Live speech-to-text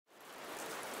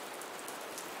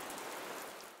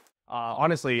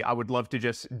honestly, I would love to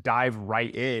just dive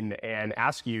right in and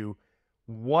ask you,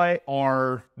 what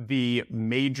are the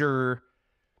major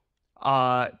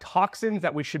toxins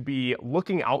that we should be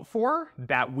looking out for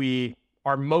that we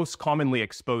are most commonly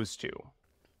exposed to?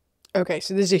 Okay,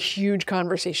 so this is a huge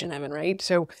conversation, Evan, right?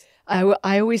 So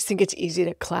I always think it's easy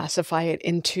to classify it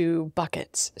into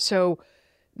buckets. So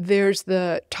there's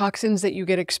the toxins that you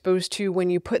get exposed to when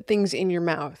you put things in your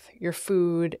mouth, your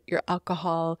food, your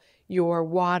alcohol, your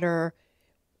water.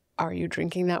 Are you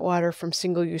drinking that water from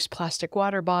single-use plastic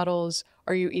water bottles?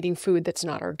 Are you eating food that's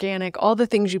not organic? All the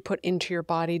things you put into your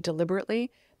body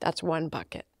deliberately, that's one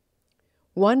bucket.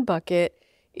 One bucket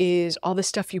is all the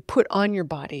stuff you put on your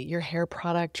body, your hair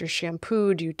product, your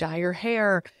shampoo. Do you dye your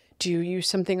hair? Do you use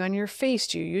something on your face?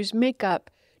 Do you use makeup?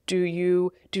 Do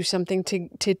you do something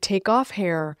to take off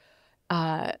hair?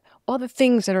 All the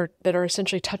things that are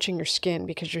essentially touching your skin,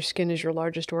 because your skin is your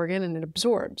largest organ and it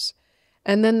absorbs.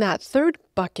 And then that third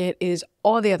bucket is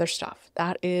all the other stuff.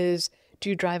 That is, do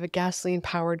you drive a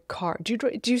gasoline-powered car? Do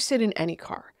you sit in any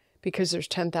car? Because there's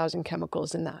 10,000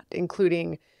 chemicals in that,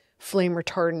 including flame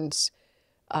retardants,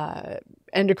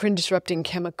 endocrine-disrupting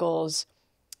chemicals,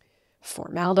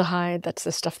 formaldehyde. That's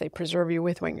the stuff they preserve you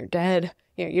with when you're dead.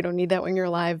 You don't need that when you're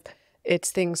alive.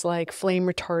 It's things like flame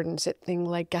retardants, it's things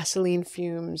like gasoline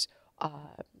fumes,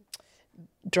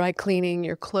 dry cleaning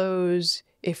your clothes.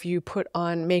 If you put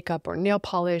on makeup or nail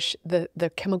polish,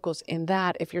 the chemicals in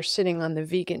that, if you're sitting on the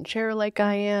vegan chair like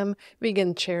I am,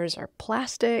 vegan chairs are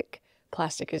plastic.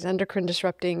 Plastic is endocrine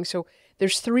disrupting. So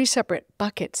there's 3 separate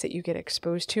buckets that you get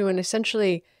exposed to. And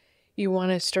essentially, you want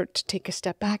to start to take a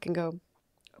step back and go,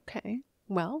 okay,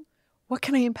 well, what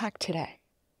can I impact today?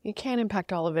 You can't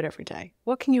impact all of it every day.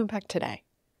 What can you impact today?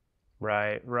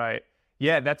 Right, right.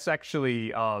 Yeah, that's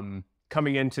actually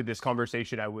coming into this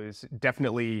conversation, I was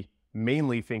definitely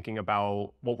mainly thinking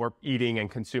about what we're eating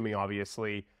and consuming,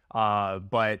 obviously.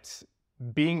 But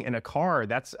being in a car,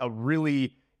 that's a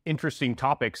really interesting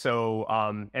topic. So,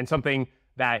 and something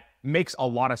that makes a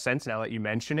lot of sense now that you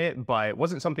mention it, but it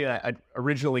wasn't something that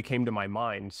originally came to my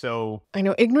mind. So I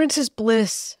know ignorance is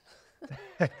bliss.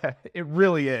 it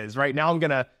really is. Right now, I'm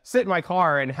going to sit in my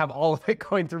car and have all of it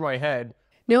going through my head.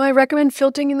 No, I recommend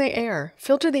filtering the air.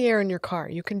 Filter the air in your car.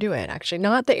 You can do it, actually.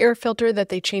 Not the air filter that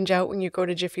they change out when you go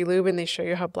to Jiffy Lube and they show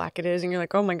you how black it is and you're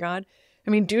like, oh my God. I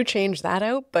mean, do change that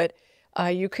out, but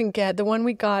you can get the one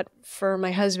we got for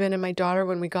my husband and my daughter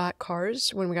when we got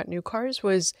new cars,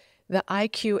 was the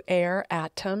IQ Air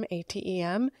Atom,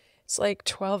 ATEM. It's like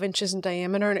 12 inches in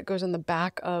diameter and it goes on the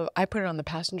back of, I put it on the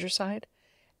passenger side,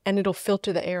 and it'll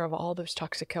filter the air of all those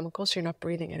toxic chemicals so you're not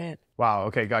breathing it in. Wow,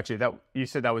 okay, got you. You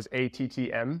said that was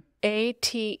ATTM?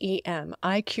 ATEM,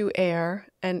 IQ Air.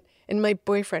 And my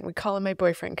boyfriend, we call him my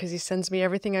boyfriend because he sends me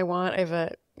everything I want. I have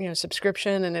a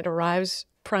subscription and it arrives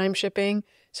prime shipping.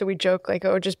 So we joke like,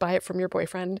 oh, just buy it from your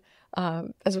boyfriend.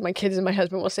 As my kids and my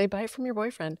husband will say, buy it from your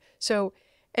boyfriend. So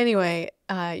anyway,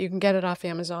 you can get it off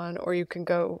Amazon or you can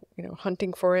go,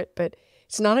 hunting for it. But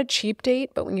it's not a cheap date.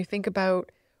 But when you think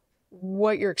about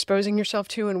what you're exposing yourself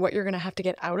to and what you're going to have to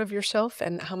get out of yourself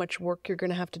and how much work you're going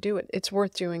to have to do, it's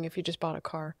worth doing if you just bought a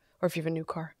car or if you have a new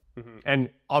car. Mm-hmm. And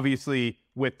obviously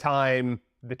with time,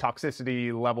 the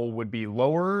toxicity level would be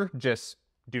lower just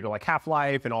due to like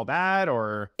half-life and all that,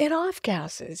 or? It off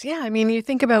gases. Yeah. I mean, you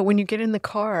think about when you get in the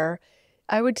car,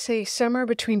 I would say somewhere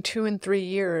between 2 and 3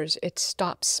 years, it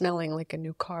stops smelling like a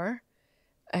new car.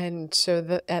 And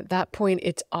so at that point,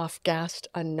 it's off-gassed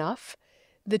enough.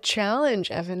 The challenge,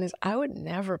 Evan, is I would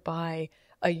never buy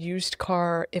a used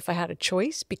car if I had a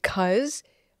choice, because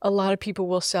a lot of people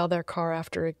will sell their car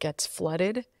after it gets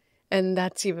flooded. And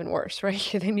that's even worse, right?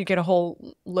 Then you get a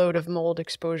whole load of mold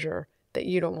exposure that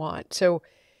you don't want. So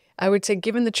I would say,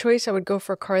 given the choice, I would go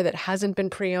for a car that hasn't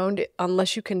been pre-owned,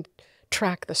 unless you can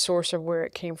track the source of where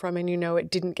it came from and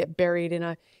it didn't get buried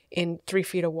in 3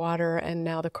 feet of water and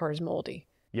now the car is moldy.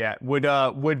 Yeah. Would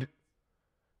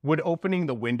opening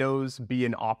the windows be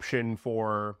an option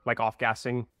for like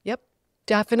off-gassing? Yep.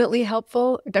 Definitely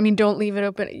helpful. I mean, don't leave it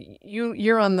open.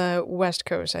 You're on the West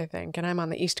Coast, I think, and I'm on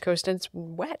the East Coast, and it's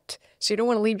wet. So you don't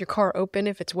want to leave your car open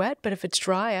if it's wet, but if it's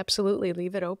dry, absolutely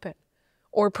leave it open.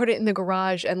 Or put it in the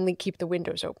garage and keep the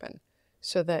windows open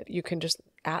so that you can just,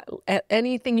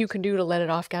 anything you can do to let it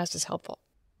off gas is helpful.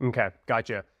 Okay,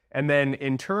 gotcha. And then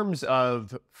in terms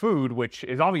of food, which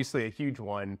is obviously a huge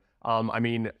one, I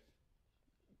mean,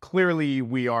 clearly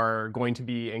we are going to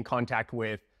be in contact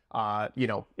with,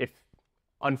 if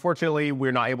unfortunately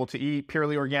we're not able to eat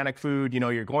purely organic food,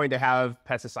 you're going to have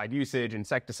pesticide usage,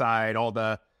 insecticide, all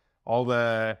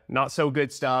the not so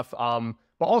good stuff.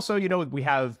 But also, we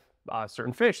have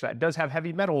certain fish that does have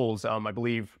heavy metals. I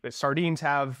believe sardines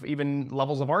have even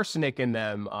levels of arsenic in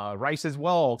them, rice as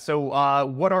well. So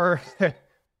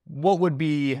what would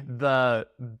be the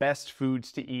best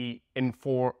foods to eat in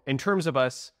terms of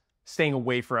us staying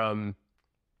away from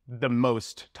the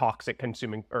most toxic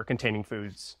consuming or containing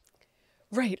foods?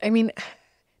 Right. I mean,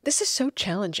 this is so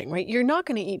challenging, right? You're not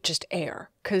going to eat just air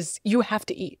because you have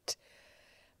to eat.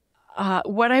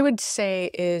 What I would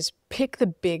say is pick the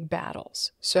big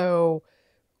battles. So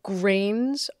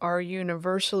grains are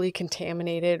universally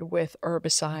contaminated with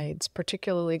herbicides,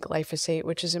 particularly glyphosate,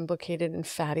 which is implicated in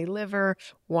fatty liver.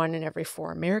 1 in every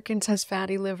 4 Americans has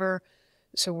fatty liver.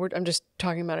 So I'm just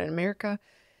talking about in America.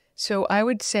 So I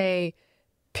would say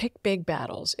pick big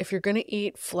battles. If you're going to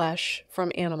eat flesh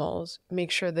from animals,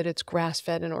 make sure that it's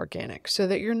grass-fed and organic so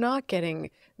that you're not getting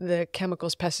the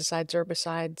chemicals, pesticides,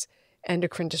 herbicides,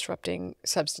 endocrine-disrupting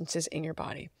substances in your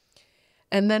body.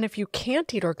 And then if you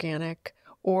can't eat organic,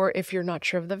 or if you're not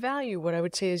sure of the value, what I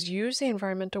would say is use the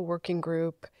Environmental Working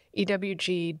Group,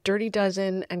 EWG, Dirty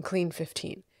Dozen, and Clean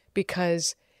 15,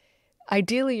 because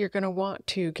ideally you're going to want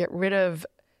to get rid of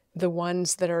the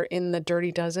ones that are in the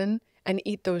Dirty Dozen and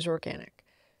eat those organic.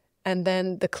 And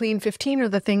then the Clean 15 are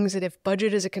the things that if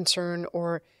budget is a concern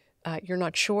or you're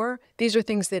not sure, these are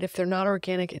things that if they're not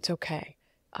organic, it's okay.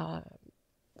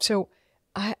 So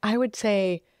I would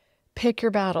say pick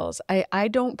your battles. I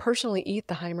don't personally eat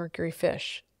the high mercury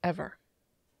fish ever.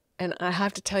 And I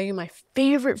have to tell you, my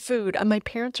favorite food, my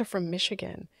parents are from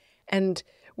Michigan, and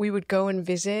we would go and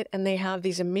visit, and they have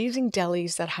these amazing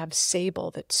delis that have sable,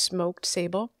 that's smoked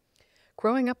sable.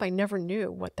 Growing up, I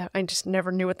just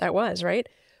never knew what that was, right?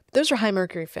 But those are high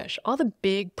mercury fish. All the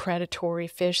big predatory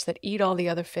fish that eat all the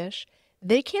other fish,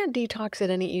 they can't detox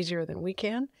it any easier than we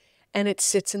can, and it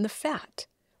sits in the fat,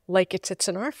 like it sits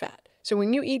in our fat. So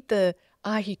when you eat the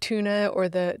ahi tuna or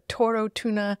the toro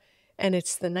tuna, and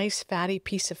it's the nice fatty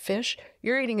piece of fish,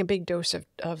 you're eating a big dose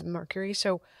of mercury.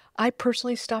 So I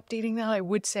personally stopped eating that. I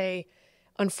would say,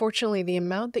 unfortunately, the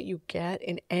amount that you get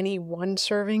in any one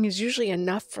serving is usually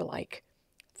enough for like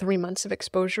 3 months of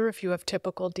exposure if you have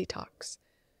typical detox.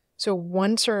 So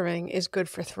 1 serving is good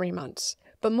for 3 months,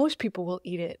 but most people will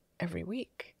eat it every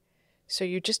week. So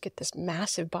you just get this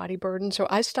massive body burden. So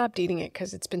I stopped eating it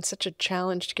because it's been such a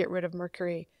challenge to get rid of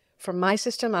mercury from my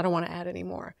system. I don't want to add any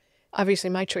more. Obviously,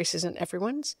 my choice isn't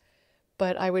everyone's,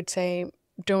 but I would say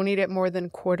don't eat it more than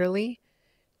quarterly.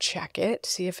 Check it,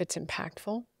 see if it's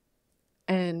impactful,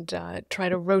 and try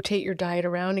to rotate your diet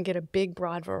around and get a big,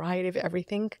 broad variety of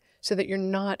everything so that you're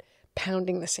not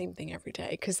pounding the same thing every day,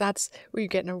 because that's where you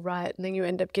get in a rut and then you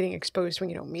end up getting exposed when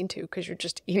you don't mean to because you're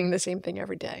just eating the same thing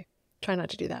every day. Try not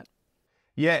to do that.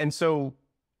 Yeah, and so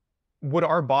would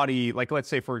our body, like let's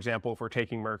say, for example, if we're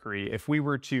taking mercury, if we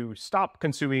were to stop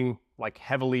consuming like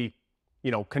heavily,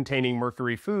 containing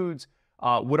mercury foods,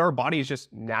 would our bodies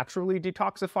just naturally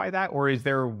detoxify that? Or is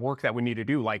there work that we need to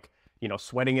do, like,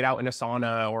 sweating it out in a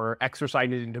sauna or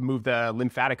exercising to move the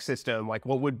lymphatic system? Like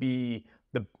what would be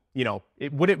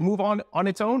would it move on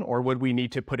its own, or would we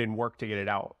need to put in work to get it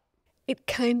out? It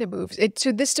kind of moves.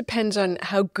 So this depends on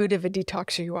how good of a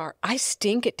detoxer you are. I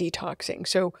stink at detoxing.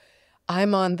 So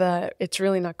I'm on it's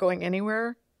really not going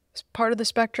anywhere part of the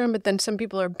spectrum, but then some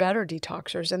people are better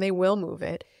detoxers and they will move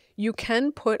it. You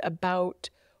can put about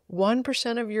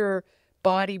 1% of your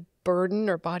body burden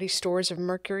or body stores of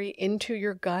mercury into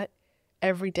your gut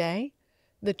every day.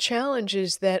 The challenge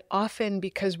is that often,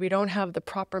 because we don't have the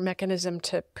proper mechanism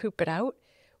to poop it out,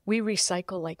 we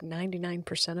recycle like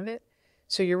 99% of it.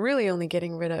 So you're really only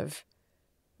getting rid of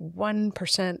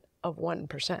 1% of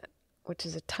 1%, which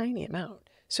is a tiny amount.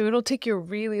 So it'll take you a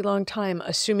really long time,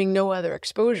 assuming no other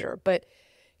exposure. But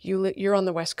you're on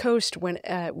the West Coast when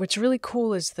what's really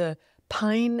cool is the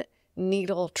pine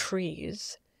needle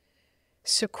trees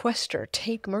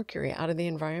take mercury out of the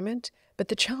environment. But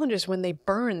the challenge is when they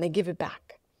burn, they give it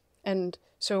back. And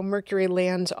so mercury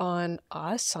lands on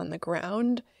us, on the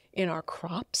ground, in our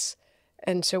crops.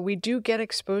 And so we do get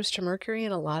exposed to mercury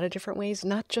in a lot of different ways,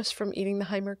 not just from eating the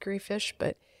high mercury fish,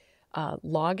 but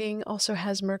logging also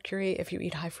has mercury. If you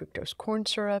eat high fructose corn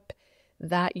syrup,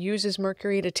 that uses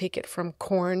mercury to take it from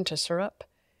corn to syrup.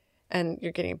 And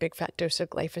you're getting a big fat dose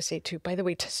of glyphosate too. By the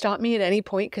way, to stop me at any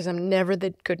point, because I'm never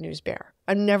the good news bearer.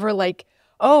 I'm never like,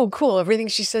 oh, cool, everything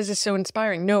she says is so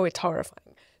inspiring. No, it's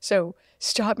horrifying. So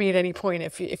stop me at any point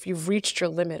if you've reached your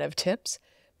limit of tips.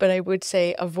 But I would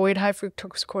say avoid high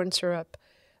fructose corn syrup.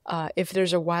 If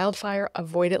there's a wildfire,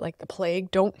 avoid it like the plague.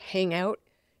 Don't hang out.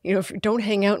 Don't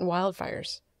hang out in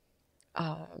wildfires.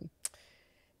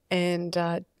 And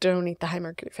don't eat the high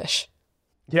mercury fish.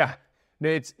 Yeah,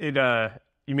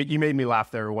 you made me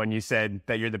laugh there when you said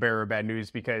that you're the bearer of bad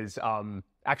news, because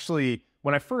actually,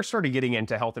 when I first started getting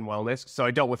into health and wellness, so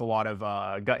I dealt with a lot of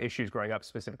gut issues growing up,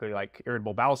 specifically like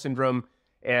irritable bowel syndrome.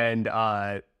 And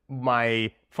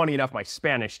funny enough, my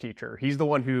Spanish teacher, he's the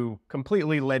one who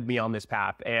completely led me on this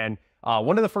path. And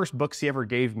one of the first books he ever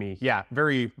gave me, yeah,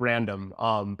 very random,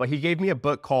 but he gave me a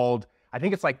book called, I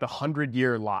think it's like The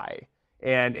 100-Year Lie.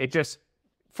 And it just,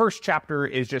 first chapter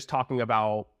is just talking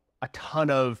about a ton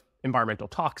of environmental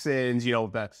toxins, you know,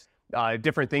 the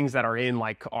different things that are in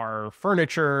like our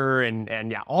furniture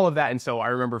and yeah, all of that. And so I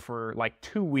remember for like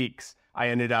 2 weeks, I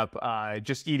ended up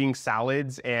just eating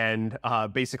salads and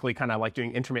basically kind of like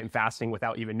doing intermittent fasting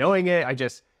without even knowing it.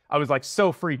 I was like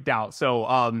so freaked out.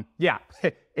 So yeah,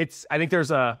 I think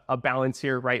there's a balance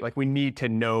here, right? Like we need to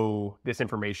know this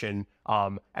information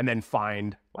and then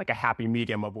find like a happy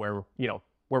medium of where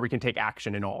we can take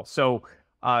action and all. So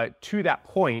to that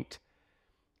point,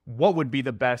 what would be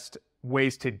the best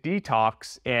ways to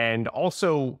detox? And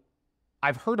also,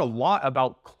 I've heard a lot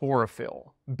about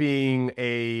chlorophyll being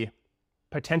a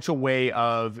potential way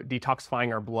of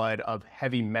detoxifying our blood of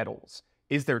heavy metals.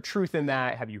 Is there truth in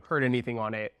that? Have you heard anything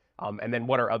on it? And then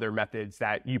what are other methods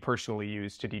that you personally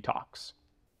use to detox?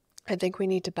 I think we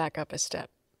need to back up a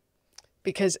step,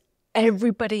 because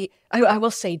everybody, I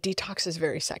will say detox is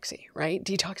very sexy, right?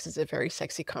 Detox is a very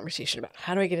sexy conversation about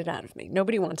how do I get it out of me?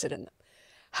 Nobody wants it in them.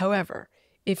 However,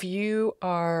 if you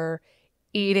are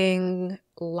eating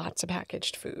lots of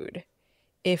packaged food,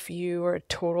 if you are a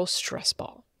total stress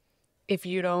ball, if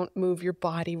you don't move your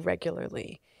body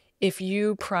regularly, if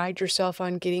you pride yourself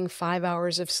on getting 5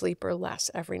 hours of sleep or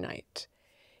less every night,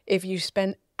 if you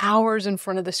spend hours in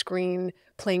front of the screen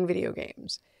playing video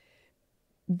games,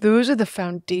 those are the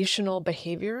foundational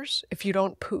behaviors. If you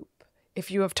don't poop,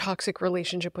 if you have toxic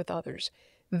relationship with others,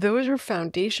 those are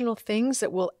foundational things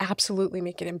that will absolutely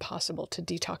make it impossible to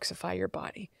detoxify your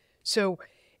body. So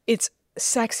it's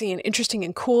sexy and interesting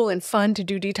and cool and fun to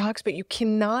do detox, but you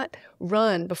cannot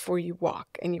run before you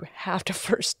walk, and you have to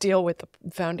first deal with the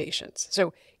foundations.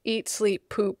 So eat, sleep,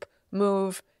 poop,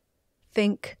 move,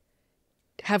 think,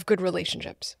 have good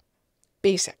relationships.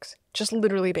 Basics, just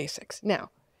literally basics.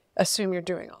 Now, assume you're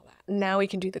doing all that. Now we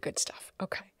can do the good stuff.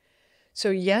 Okay. So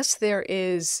yes, there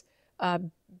is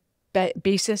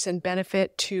basis and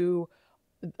benefit to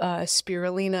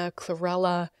spirulina,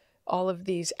 chlorella, all of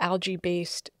these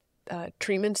algae-based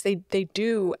treatments. They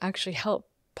do actually help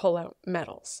pull out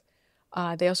metals.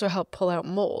 They also help pull out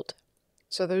mold.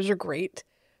 So those are great.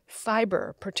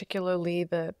 Fiber, particularly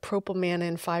the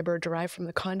propylmanin fiber derived from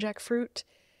the konjac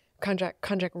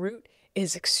root,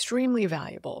 is extremely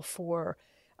valuable for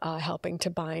helping to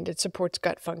bind. It supports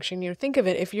gut function. Think of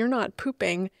it, if you're not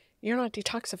pooping, you're not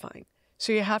detoxifying.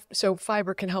 So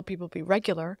fiber can help people be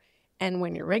regular, and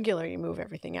when you're regular, you move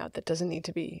everything out that doesn't need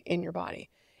to be in your body,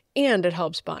 and it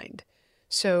helps bind.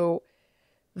 So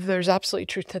there's absolutely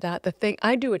truth to that. The thing,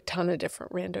 I do a ton of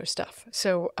different rando stuff.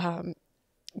 So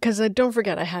because don't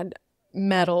forget, I had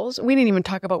metals. We didn't even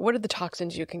talk about what are the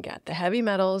toxins you can get. The heavy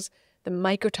metals, the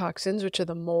mycotoxins, which are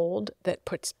the mold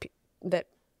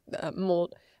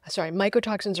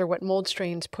mycotoxins are what mold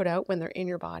strains put out when they're in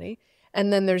your body.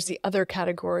 And then there's the other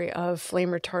category of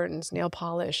flame retardants, nail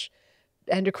polish,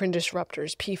 endocrine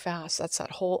disruptors, PFAS. That's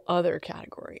that whole other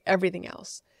category, everything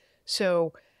else.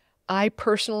 So I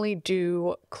personally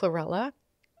do chlorella.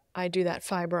 I do that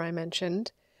fiber I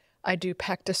mentioned. I do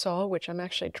pectisol, which I'm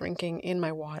actually drinking in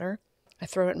my water. I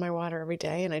throw it in my water every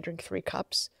day, and I drink 3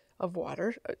 cups of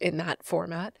water in that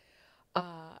format.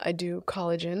 I do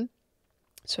collagen,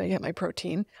 so I get my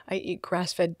protein. I eat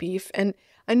grass-fed beef, and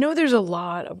I know there's a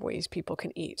lot of ways people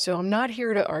can eat, so I'm not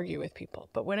here to argue with people.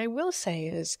 But what I will say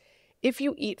is, if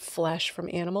you eat flesh from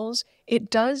animals,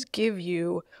 it does give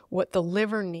you what the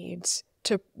liver needs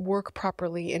to work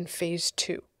properly in phase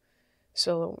 2.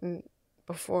 So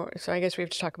I guess we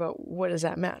have to talk about what does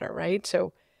that matter, right?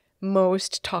 So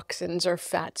most toxins are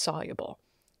fat soluble.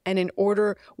 And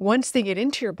once they get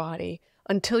into your body,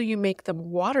 until you make them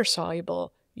water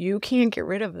soluble, you can't get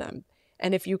rid of them.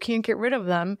 And if you can't get rid of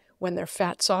them when they're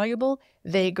fat soluble,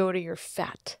 they go to your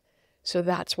fat. So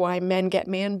that's why men get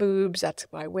man boobs. That's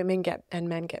why women and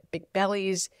men get big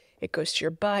bellies. It goes to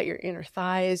your butt, your inner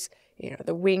thighs,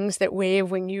 the wings that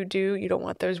wave when you do. You don't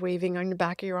want those waving on the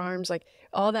back of your arms. Like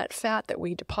all that fat that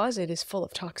we deposit is full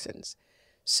of toxins.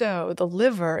 So the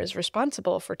liver is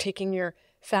responsible for taking your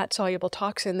fat-soluble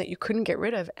toxin that you couldn't get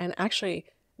rid of and actually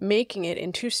making it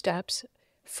in 2 steps.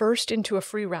 First, into a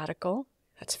free radical.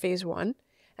 That's phase 1.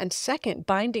 And second,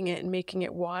 binding it and making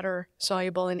it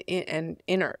water-soluble and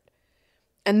inert.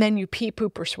 And then you pee,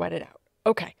 poop, or sweat it out.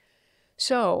 Okay.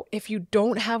 So if you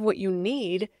don't have what you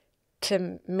need,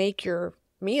 to make your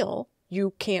meal,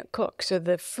 you can't cook. So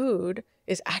the food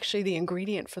is actually the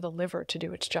ingredient for the liver to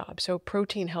do its job. So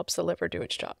protein helps the liver do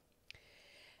its job.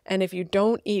 And if you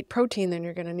don't eat protein, then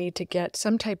you're going to need to get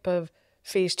some type of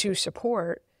phase 2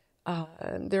 support.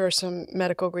 There are some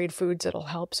medical grade foods that'll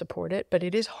help support it, but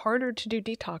it is harder to do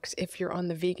detox if you're on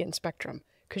the vegan spectrum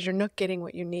because you're not getting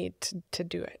what you need to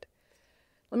do it.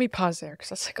 Let me pause there because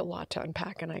that's like a lot to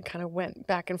unpack, and I kind of went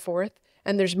back and forth.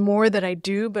 And there's more that I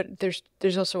do, but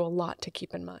there's also a lot to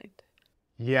keep in mind.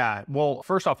 Yeah. Well,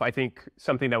 first off, I think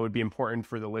something that would be important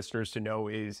for the listeners to know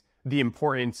is the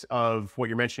importance of what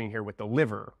you're mentioning here with the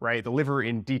liver, right? The liver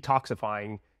in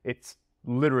detoxifying, it's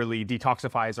literally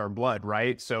detoxifies our blood,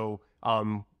 right? So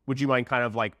would you mind kind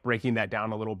of like breaking that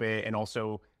down a little bit and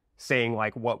also saying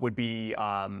like what would be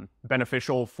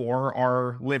beneficial for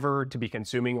our liver to be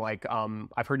consuming? Like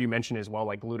I've heard you mention as well,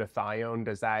 like glutathione.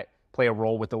 Does that play a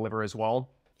role with the liver as well?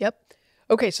 Yep.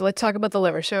 Okay, so let's talk about the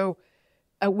liver. So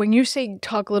when you say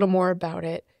talk a little more about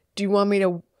it, do you want me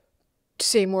to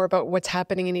say more about what's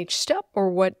happening in each step,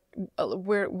 or where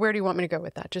do you want me to go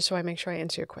with that? Just so I make sure I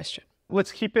answer your question.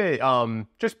 Let's keep it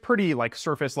just pretty like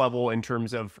surface level in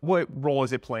terms of what role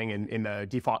is it playing in the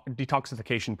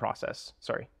detoxification process?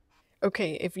 Sorry.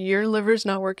 Okay, if your liver's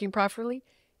not working properly,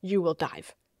 you will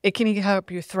dive. It can either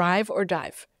help you thrive or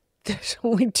dive. There's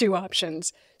only 2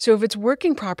 options. So if it's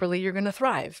working properly, you're going to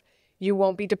thrive. You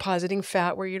won't be depositing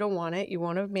fat where you don't want it. You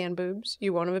won't have man boobs.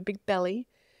 You won't have a big belly.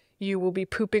 You will be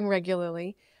pooping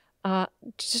regularly.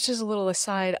 Just as a little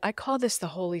aside, I call this the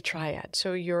holy triad.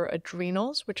 So your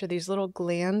adrenals, which are these little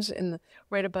glands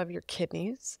right above your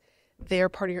kidneys, they're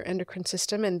part of your endocrine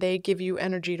system and they give you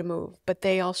energy to move, but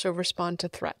they also respond to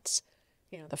threats.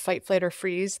 You know, the fight, flight, or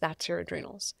freeze, that's your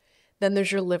adrenals. Then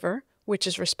there's your liver, which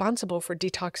is responsible for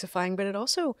detoxifying, but it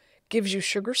also gives you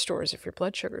sugar stores if your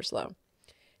blood sugar is low.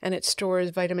 And it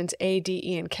stores vitamins A, D,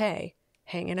 E, and K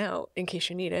hanging out in case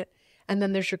you need it. And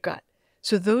then there's your gut.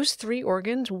 So those 3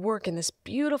 organs work in this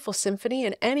beautiful symphony,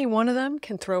 and any one of them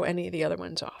can throw any of the other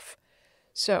ones off.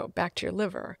 So back to your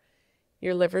liver.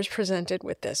 Your liver is presented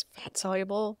with this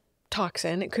fat-soluble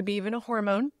toxin. It could be even a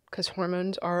hormone, because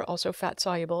hormones are also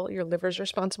fat-soluble. Your liver is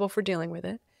responsible for dealing with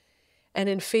it. And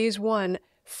in phase 1,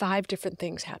 5 different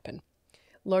things happen.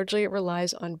 Largely, it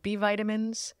relies on B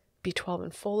vitamins. B12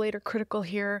 and folate are critical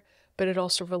here, but it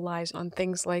also relies on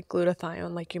things like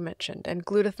glutathione, like you mentioned. And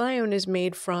glutathione is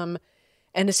made from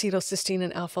N-acetylcysteine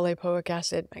and alpha-lipoic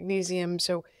acid, magnesium.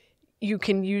 So you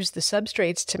can use the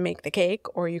substrates to make the cake,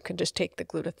 or you can just take the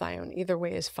glutathione. Either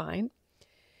way is fine.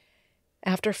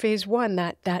 After phase 1,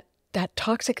 that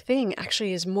toxic thing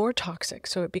actually is more toxic,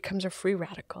 so it becomes a free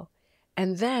radical.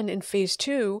 And then in phase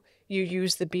 2, you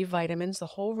use the B vitamins, the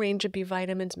whole range of B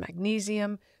vitamins,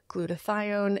 magnesium,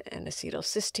 glutathione, and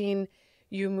acetylcysteine.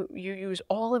 You use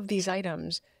all of these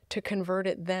items to convert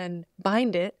it, then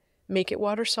bind it, make it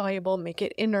water soluble, make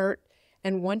it inert.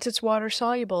 And once it's water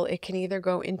soluble, it can either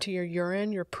go into your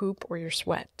urine, your poop, or your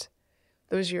sweat.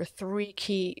 Those are your 3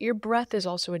 key. Your breath is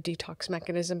also a detox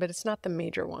mechanism, but it's not the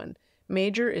major one.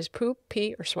 Major is poop,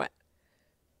 pee, or sweat.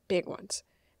 Big ones.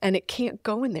 And it can't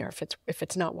go in there if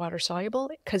it's not water soluble,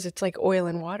 because it's like oil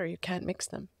and water. You can't mix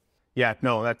them. Yeah,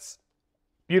 no, that's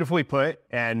beautifully put.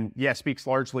 And yeah, speaks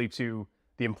largely to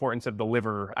the importance of the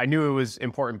liver. I knew it was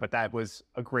important, but that was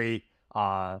a great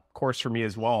course for me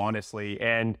as well, honestly.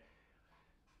 And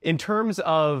in terms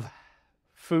of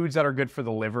foods that are good for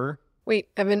the liver. Wait,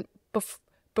 Evan,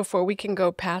 before we can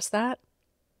go past that,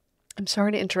 I'm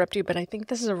sorry to interrupt you, but I think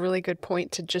this is a really good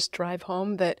point to just drive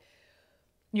home that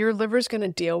your liver is going to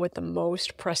deal with the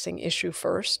most pressing issue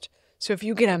first. So if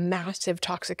you get a massive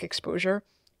toxic exposure,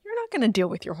 you're not going to deal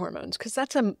with your hormones because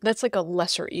that's like a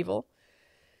lesser evil.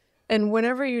 And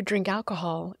whenever you drink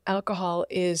alcohol, alcohol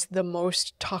is the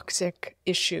most toxic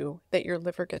issue that your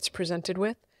liver gets presented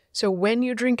with. So when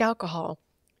you drink alcohol,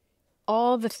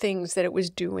 all the things that it was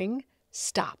doing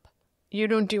stop. You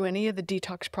don't do any of the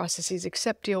detox processes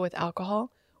except deal with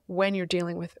alcohol when you're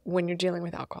dealing with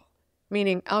alcohol.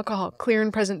 Meaning alcohol, clear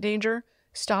and present danger,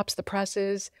 stops the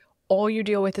presses. All you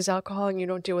deal with is alcohol, and you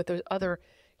don't deal with those other,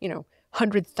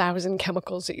 100,000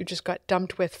 chemicals that you just got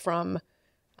dumped with from,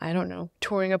 I don't know,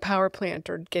 touring a power plant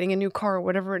or getting a new car or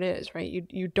whatever it is, right?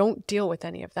 You don't deal with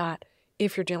any of that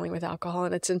if you're dealing with alcohol.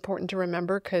 And it's important to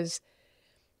remember because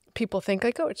people think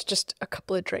like, oh, it's just a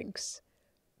couple of drinks.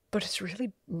 But it's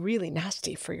really, really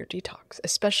nasty for your detox,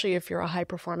 especially if you're a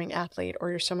high-performing athlete or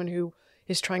you're someone who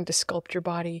is trying to sculpt your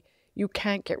body. You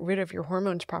can't get rid of your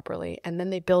hormones properly, and then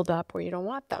they build up where you don't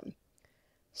want them.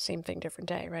 Same thing, different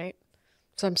day, right?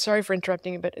 So I'm sorry for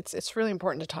interrupting you, but it's really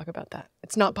important to talk about that.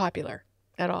 It's not popular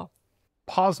at all.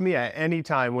 pause me at any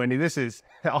time, Wendy. This is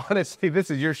honestly, this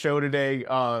is your show today.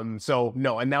 So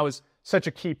no, and that was such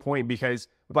a key point because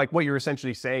like what you're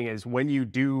essentially saying is when you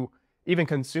do even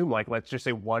consume like, let's just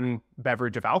say one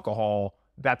beverage of alcohol,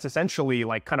 that's essentially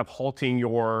like kind of halting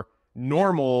your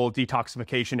normal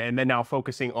detoxification and then now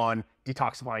focusing on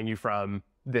detoxifying you from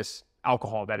this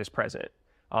alcohol that is present.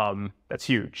 That's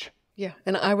huge. Yeah.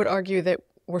 And I would argue that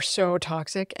we're so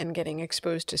toxic and getting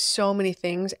exposed to so many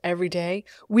things every day.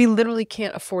 We literally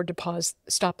can't afford to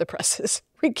stop the presses.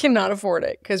 We cannot afford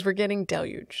it because we're getting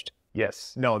deluged.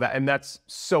 Yes, no, that's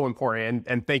so important.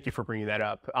 And thank you for bringing that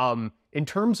up. In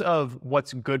terms of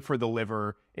what's good for the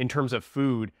liver, in terms of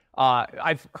food,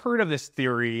 I've heard of this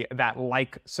theory that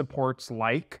like supports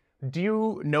like. Do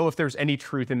you know if there's any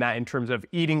truth in that in terms of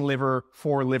eating liver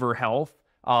for liver health?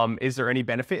 Is there any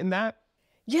benefit in that?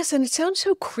 Yes, and it sounds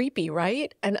so creepy,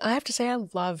 right? And I have to say, I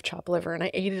love chopped liver, and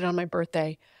I ate it on my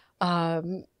birthday.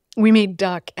 We made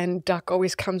duck, and duck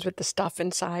always comes with the stuff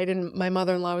inside. And my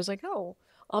mother-in-law was like, "Oh,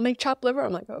 I'll make chopped liver."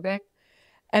 I'm like, "Okay,"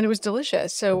 and it was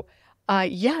delicious. So,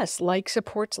 yes, like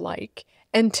supports like.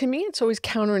 And to me, it's always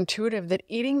counterintuitive that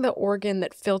eating the organ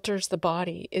that filters the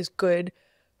body is good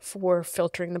for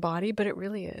filtering the body, but it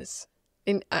really is.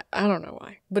 And I don't know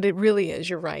why, but it really is.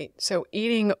 You're right. So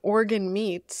eating organ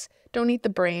meats, don't eat the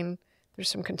brain. There's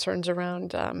some concerns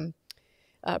around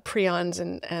prions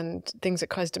and things that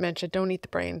cause dementia. Don't eat the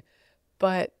brain.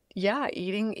 But yeah,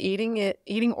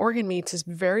 eating organ meats is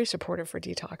very supportive for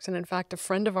detox. And in fact, a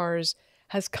friend of ours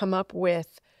has come up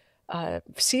with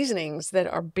seasonings that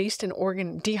are based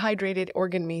in dehydrated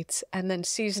organ meats, and then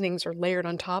seasonings are layered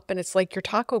on top. And it's like your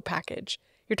taco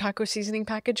seasoning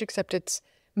package, except it's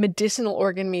medicinal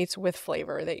organ meats with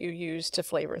flavor that you use to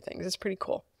flavor things. It's pretty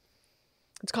cool.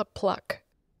 It's called Pluck.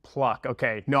 Pluck.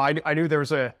 Okay. No, I knew there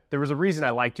was a reason I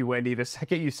liked you, Wendy. The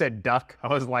second you said duck, I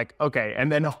was like, okay. And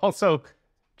then also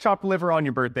chopped liver on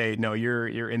your birthday. No,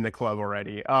 you're in the club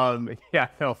already. Yeah,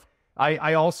 no.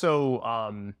 I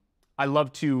also I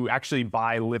love to actually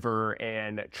buy liver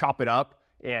and chop it up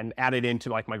and add it into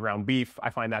like my ground beef. I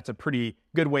find that's a pretty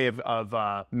good way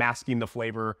of masking the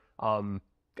flavor.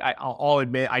 I'll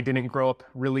admit I didn't grow up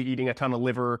really eating a ton of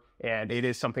liver, and it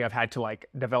is something I've had to like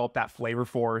develop that flavor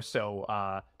for.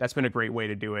 So that's been a great way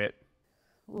to do it.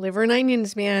 Liver and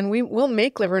onions, man. We'll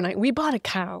make liver and onions. We bought a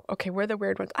cow. Okay, we're the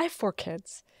weird ones. I have 4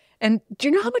 kids. And do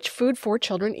you know how much food 4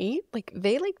 children eat? Like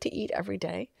they like to eat every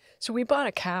day. So we bought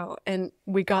a cow and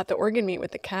we got the organ meat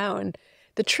with the cow. And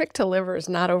the trick to liver is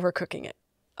not overcooking it.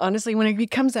 Honestly, when it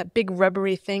becomes that big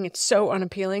rubbery thing, it's so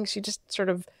unappealing. So you just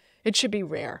it should be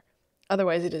rare.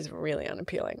 Otherwise, it is really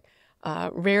unappealing.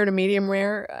 Rare to medium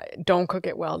rare, don't cook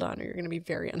it well done or you're going to be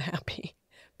very unhappy.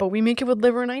 But we make it with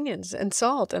liver and onions and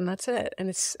salt, and that's it.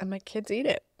 And my kids eat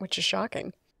it, which is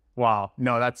shocking. Wow,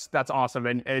 no, that's awesome.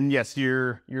 And yes,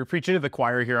 you're preaching to the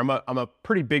choir here. I'm a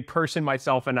pretty big person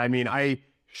myself, and I mean I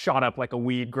shot up like a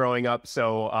weed growing up.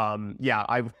 So yeah,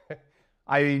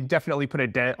 I definitely put a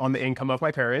dent on the income of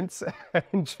my parents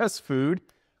and just food.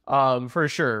 For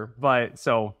sure. But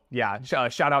so yeah,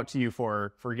 shout out to you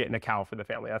for getting a cow for the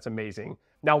family. That's amazing.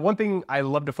 Now, one thing I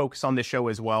love to focus on this show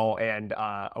as well, and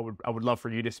I would love for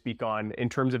you to speak on in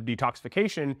terms of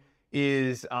detoxification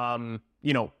is,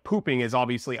 pooping is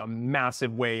obviously a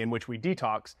massive way in which we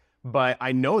detox, but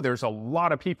I know there's a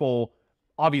lot of people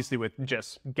obviously with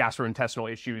just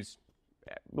gastrointestinal issues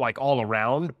like all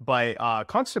around, but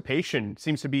constipation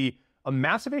seems to be a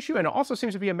massive issue, and it also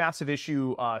seems to be a massive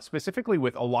issue specifically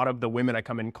with a lot of the women I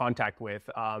come in contact with.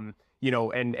 And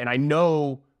I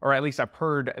know, or at least I've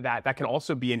heard that can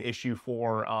also be an issue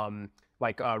for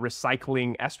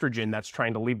recycling estrogen that's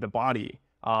trying to leave the body.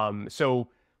 So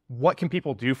what can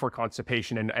people do for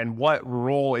constipation, and what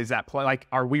role is that play? Like,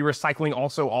 are we recycling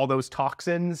also all those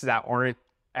toxins that aren't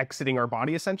exiting our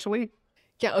body essentially?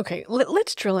 Yeah, okay.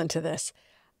 Let's drill into this.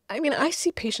 I mean, I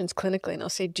see patients clinically and I'll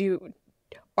say,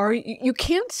 you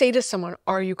can't say to someone,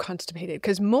 are you constipated?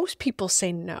 Because most people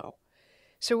say no.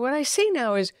 So what I say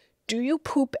now is, do you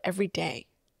poop every day?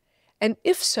 And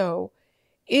if so,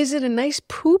 is it a nice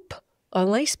poop, a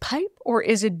nice pipe, or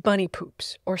is it bunny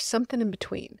poops or something in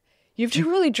between? You have to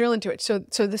really drill into it. So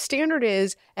the standard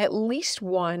is at least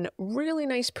one really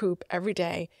nice poop every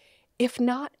day, if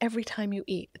not every time you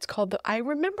eat. It's called I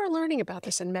remember learning about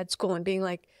this in med school and being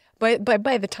like, by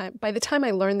the time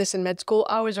I learned this in med school,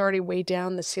 I was already way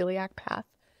down the celiac path.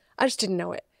 I just didn't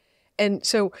know it. And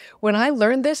so when I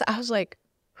learned this, I was like,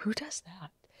 who does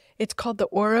that? It's called the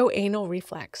oroanal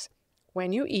reflex.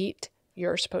 When you eat,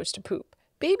 you're supposed to poop.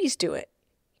 Babies do it.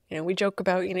 We joke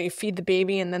about, you feed the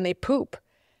baby and then they poop.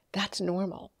 That's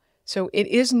normal. So it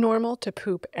is normal to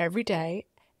poop every day.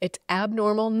 It's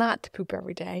abnormal not to poop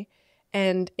every day.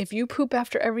 And if you poop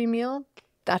after every meal,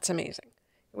 that's amazing.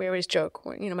 We always joke,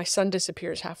 my son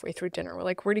disappears halfway through dinner. We're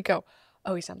like, where'd he go?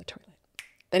 Oh, he's on the toilet.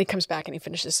 Then he comes back and he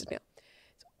finishes his meal.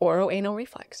 Oroanal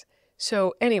reflex.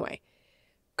 So anyway,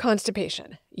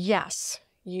 constipation. Yes,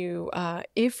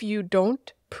 if you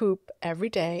don't poop every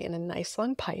day in a nice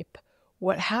long pipe,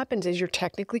 what happens is you're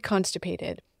technically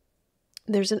constipated.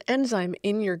 There's an enzyme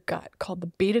in your gut called the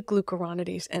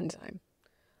beta-glucuronidase enzyme.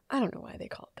 I don't know why they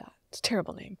call it that. It's a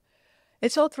terrible name.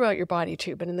 It's all throughout your body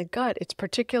too, but in the gut, it's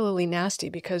particularly nasty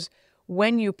because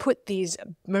when you put these,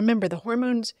 remember the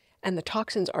hormones and the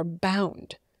toxins are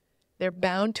bound. They're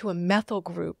bound to a methyl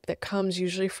group that comes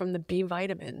usually from the B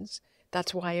vitamins.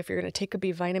 That's why if you're going to take a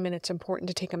B vitamin, it's important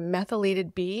to take a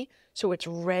methylated B so it's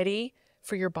ready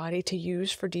for your body to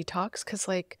use for detox, because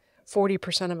like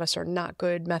 40% of us are not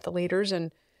good methylators.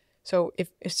 And so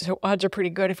odds are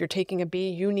pretty good if you're taking a B,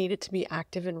 you need it to be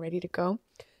active and ready to go.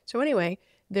 So anyway,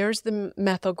 there's the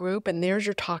methyl group and there's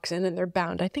your toxin and they're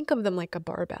bound. I think of them like a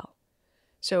barbell.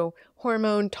 So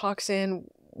hormone, toxin,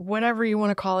 whatever you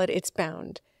want to call it, it's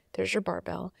bound. There's your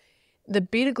barbell. The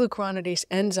beta-glucuronidase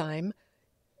enzyme,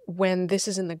 when this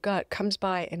is in the gut, comes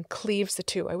by and cleaves the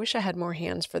two. I wish I had more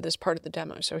hands for this part of the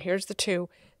demo. So here's the two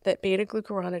that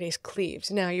beta-glucuronidase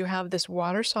cleaves. Now you have this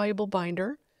water-soluble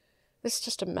binder. This is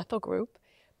just a methyl group.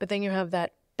 But then you have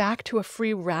that back to a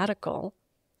free radical,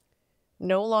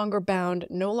 no longer bound,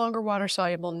 no longer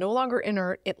water-soluble, no longer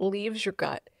inert. It leaves your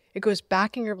gut. It goes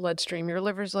back in your bloodstream. Your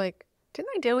liver's like,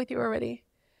 didn't I deal with you already?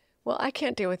 Well, I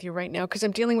can't deal with you right now because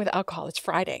I'm dealing with alcohol. It's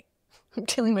Friday. I'm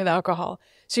dealing with alcohol.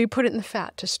 So you put it in the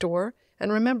fat to store.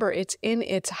 And remember, it's in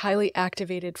its highly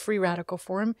activated free radical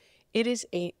form.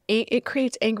 It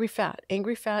creates angry fat.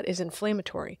 Angry fat is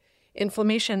inflammatory.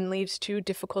 Inflammation leads to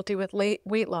difficulty with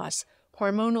weight loss,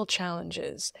 hormonal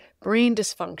challenges, brain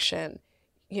dysfunction.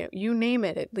 You name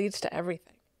it, it leads to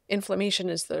everything. Inflammation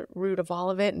is the root of all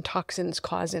of it, and toxins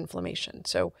cause inflammation.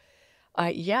 So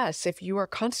yes, if you are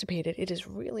constipated, it is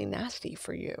really nasty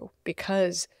for you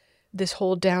because this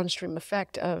whole downstream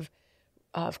effect of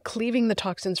cleaving the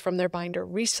toxins from their binder,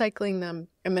 recycling them,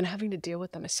 and then having to deal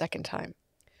with them a second time,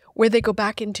 where they go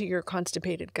back into your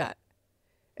constipated gut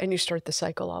and you start the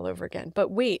cycle all over again. But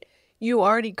wait, you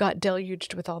already got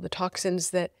deluged with all the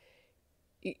toxins that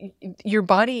your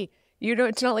body,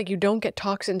 it's not like you don't get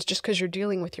toxins just because you're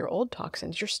dealing with your old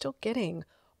toxins. You're still getting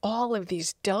all of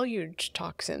these deluge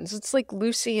toxins. It's like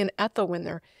Lucy and Ethel when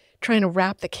they're trying to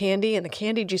wrap the candy and the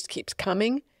candy just keeps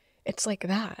coming. It's like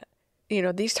that.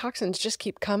 These toxins just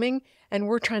keep coming and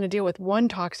we're trying to deal with one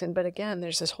toxin. But again,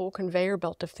 there's this whole conveyor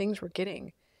belt of things we're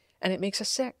getting and it makes us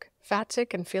sick, fat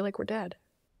sick, and feel like we're dead.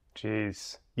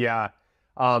 Jeez. Yeah.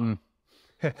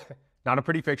 Not a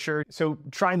pretty picture. So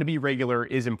trying to be regular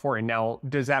is important. Now,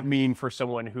 does that mean for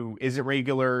someone who isn't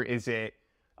regular, is it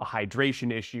a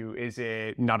hydration issue? Is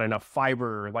it not enough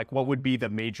fiber? Like what would be the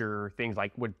major things?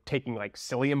 Like would taking like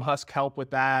psyllium husk help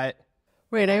with that?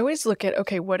 Right. I always look at,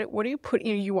 okay, what do you put,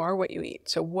 you are what you eat.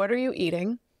 So what are you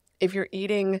eating? If you're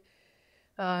eating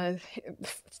 30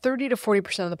 to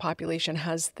 40% of the population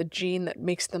has the gene that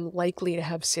makes them likely to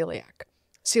have celiac.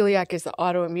 Celiac is the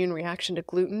autoimmune reaction to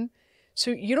gluten. So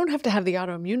you don't have to have the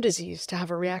autoimmune disease to have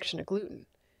a reaction to gluten.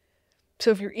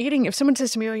 So if someone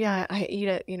says to me, oh yeah, I eat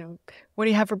it, what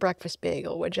do you have for breakfast?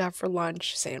 Bagel. What'd you have for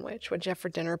lunch? Sandwich. What'd you have for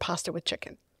dinner? Pasta with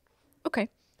chicken. Okay,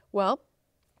 well,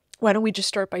 why don't we just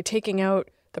start by taking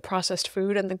out the processed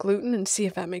food and the gluten and see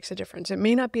if that makes a difference? It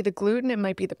may not be the gluten, it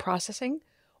might be the processing,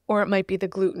 or it might be the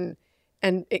gluten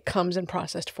and it comes in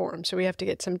processed form. So we have to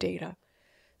get some data.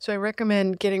 So I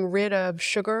recommend getting rid of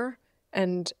sugar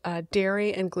and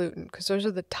dairy and gluten because those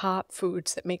are the top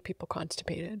foods that make people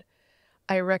constipated.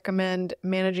 I recommend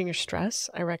managing your stress.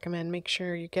 I recommend make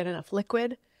sure you get enough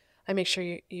liquid. I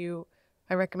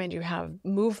recommend you have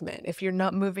movement. If you're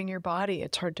not moving your body,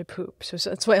 it's hard to poop. So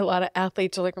that's why a lot of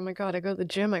athletes are like, oh my God, I go to the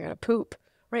gym, I got to poop.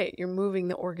 Right, you're moving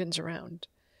the organs around.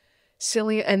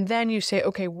 And then you say,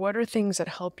 okay, what are things that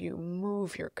help you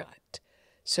move your gut?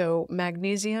 So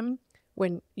magnesium,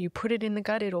 when you put it in the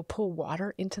gut, it'll pull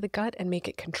water into the gut and make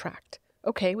it contract.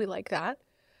 Okay, we like that.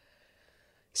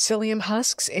 Psyllium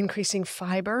husks, increasing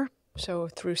fiber. So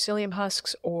through psyllium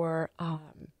husks, or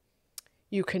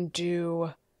you can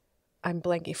do, I'm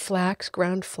blanking, flax,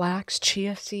 ground flax,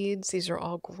 chia seeds. These are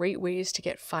all great ways to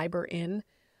get fiber in.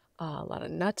 A lot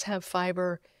of nuts have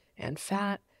fiber and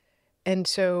fat. And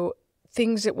so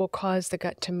things that will cause the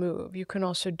gut to move. You can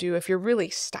also do, if you're really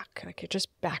stuck, like you're just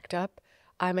backed up,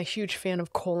 I'm a huge fan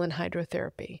of colon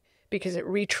hydrotherapy because it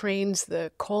retrains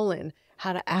the colon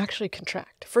how to actually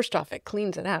contract. First off, it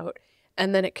cleans it out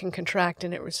and then it can contract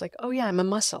and it was like, oh yeah, I'm a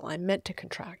muscle. I'm meant to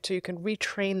contract. So you can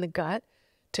retrain the gut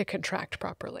to contract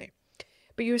properly.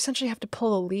 But you essentially have to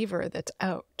pull a lever that's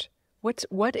out.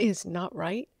 What is not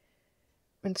right?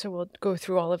 And so we'll go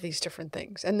through all of these different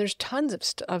things. And there's tons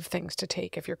of things to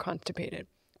take if you're constipated.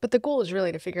 But the goal is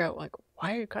really to figure out, like,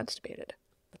 why are you constipated?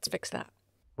 Let's fix that.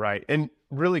 Right. And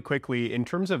really quickly, in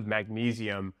terms of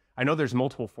magnesium, I know there's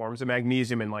multiple forms of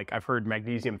magnesium, and like I've heard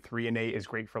magnesium threonate is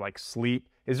great for like sleep.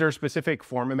 Is there a specific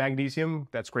form of magnesium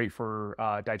that's great for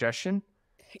digestion?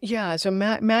 Yeah, so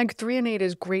mag threonate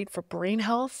is great for brain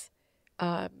health,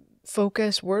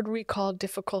 focus, word recall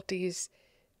difficulties,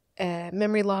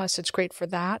 memory loss. It's great for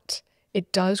that.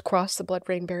 It does cross the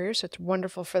blood-brain barrier, so it's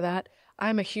wonderful for that.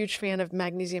 I'm a huge fan of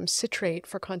magnesium citrate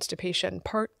for constipation,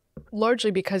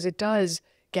 largely because it does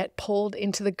get pulled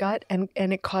into the gut and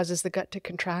it causes the gut to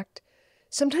contract.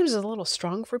 Sometimes it's a little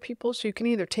strong for people, so you can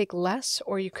either take less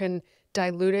or you can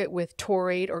dilute it with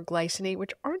taurate or glycinate,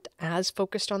 which aren't as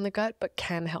focused on the gut, but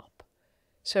can help.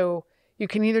 So you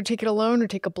can either take it alone or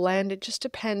take a blend. It just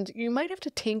depends. You might have to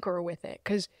tinker with it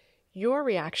because your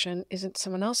reaction isn't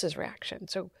someone else's reaction.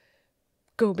 So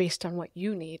go based on what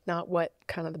you need, not what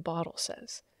kind of the bottle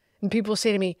says. And people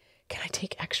say to me, can I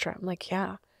take extra? I'm like,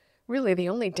 yeah. Really, the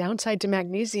only downside to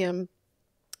magnesium,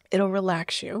 it'll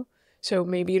relax you. So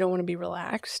maybe you don't want to be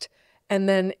relaxed. And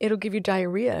then it'll give you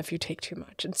diarrhea if you take too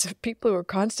much. And so people who are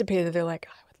constipated, they're like,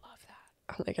 I would love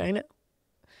that. I'm like, I know.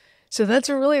 So that's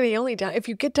really the only if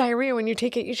you get diarrhea when you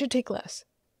take it, you should take less.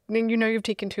 And then you know you've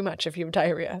taken too much if you have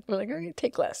diarrhea. We're like, all right,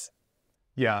 take less.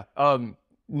 Yeah.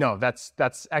 No, that's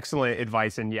excellent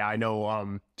advice. And yeah, I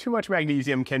know too much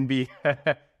magnesium can be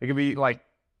it can be like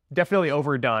definitely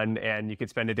overdone, and you could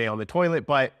spend a day on the toilet,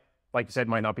 but like you said,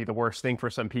 might not be the worst thing for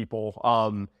some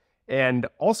people. And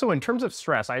also in terms of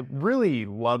stress, I really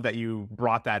love that you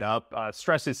brought that up.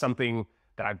 Stress is something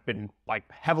that I've been like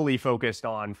heavily focused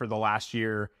on for the last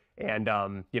year, and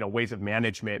ways of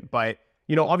management. But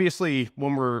obviously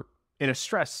when we're in a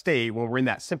stress state, when we're in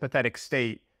that sympathetic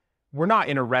state, we're not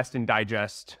in a rest and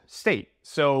digest state.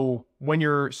 So when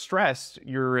you're stressed,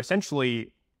 you're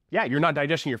essentially, you're not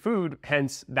digesting your food.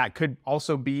 Hence, that could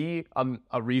also be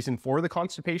a reason for the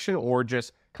constipation or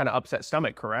just kind of upset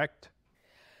stomach, correct?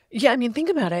 Yeah, I mean, think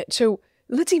about it. So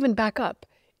let's even back up.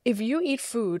 If you eat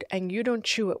food and you don't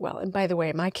chew it well, and by the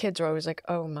way, my kids are always like,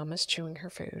 oh, mama's chewing her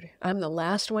food. I'm the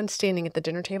last one standing at the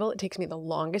dinner table. It takes me the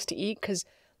longest to eat because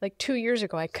like 2 years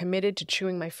ago, I committed to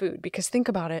chewing my food because think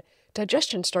about it,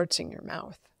 digestion starts in your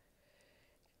mouth.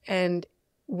 And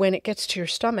when it gets to your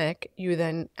stomach, you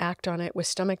then act on it with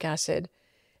stomach acid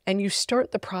and you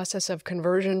start the process of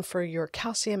conversion for your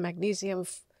calcium, magnesium,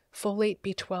 folate,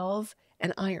 B12,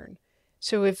 and iron.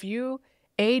 So if you,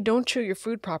 A, don't chew your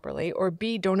food properly, or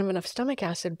B, don't have enough stomach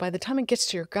acid, by the time it gets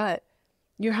to your gut,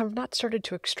 you have not started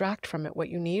to extract from it what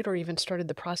you need or even started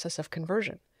the process of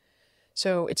conversion.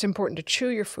 So it's important to chew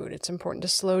your food. It's important to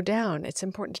slow down. It's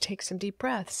important to take some deep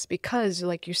breaths because,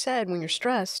 like you said, when you're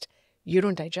stressed, you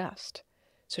don't digest.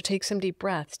 So take some deep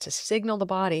breaths to signal the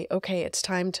body, okay, it's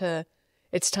time to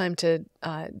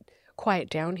quiet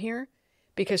down here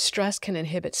because stress can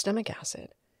inhibit stomach acid.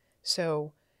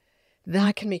 So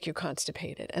that can make you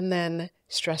constipated. And then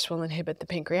stress will inhibit the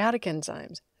pancreatic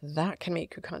enzymes. That can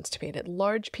make you constipated.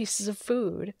 Large pieces of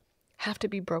food have to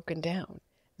be broken down.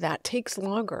 That takes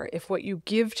longer if what you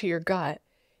give to your gut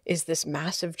is this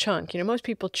massive chunk. Most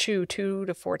people chew 2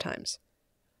 to 4 times.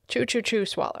 Chew, chew, chew,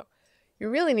 swallow. You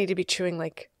really need to be chewing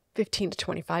like 15 to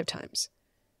 25 times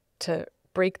to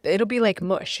break. It'll be like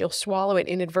mush. You'll swallow it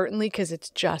inadvertently because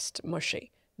it's just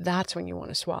mushy. That's when you want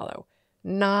to swallow,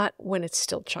 not when it's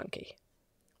still chunky.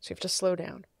 So you have to slow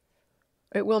down.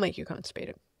 It will make you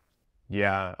constipated.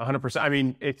 Yeah, 100%. I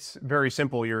mean, it's very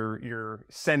simple. You're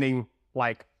sending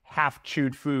like half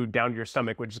chewed food down to your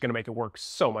stomach, which is going to make it work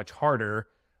so much harder.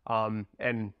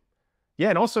 And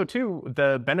also too,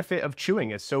 the benefit of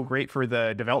chewing is so great for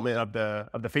the development of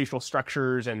the facial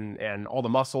structures and all the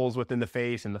muscles within the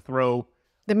face and the throat.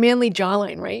 The manly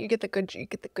jawline, right? You get the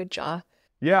good jaw.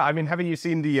 Yeah, I mean, haven't you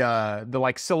seen the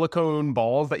like silicone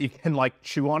balls that you can like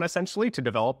chew on essentially to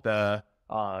develop the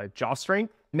jaw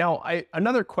strength? Now,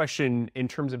 another question in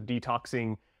terms of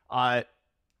detoxing,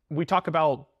 we talk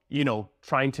about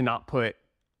trying to not put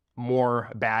more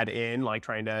bad in, like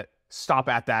trying to stop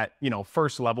at that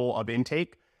first level of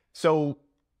intake. So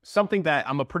something that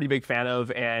I'm a pretty big fan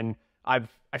of, and I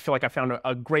feel like I found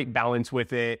a great balance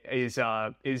with it,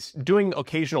 is doing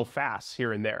occasional fasts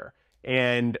here and there.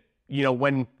 And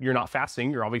when you're not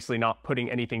fasting, you're obviously not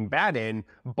putting anything bad in,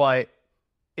 but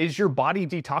is your body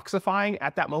detoxifying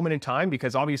at that moment in time?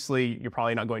 Because obviously you're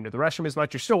probably not going to the restroom as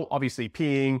much. You're still obviously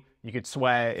peeing. You could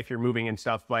sweat if you're moving and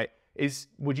stuff, but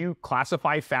would you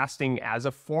classify fasting as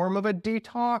a form of a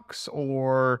detox,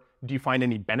 or do you find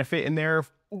any benefit in there?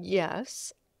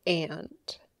 Yes, and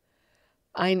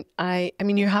I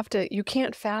mean, you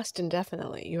can't fast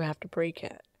indefinitely. You have to break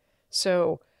it.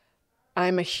 So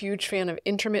I'm a huge fan of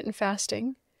intermittent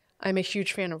fasting. I'm a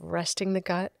huge fan of resting the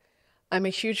gut. I'm a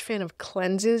huge fan of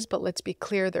cleanses, but let's be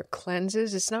clear, they're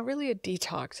cleanses. It's not really a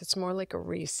detox. It's more like a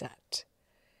reset.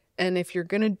 And if you're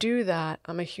going to do that,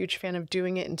 I'm a huge fan of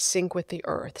doing it in sync with the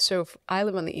earth. So if I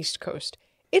live on the East Coast,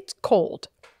 it's cold.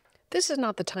 This is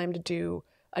not the time to do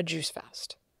a juice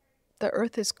fast. The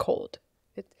earth is cold.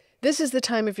 This is the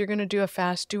time, if you're going to do a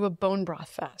fast, do a bone broth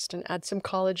fast and add some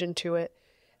collagen to it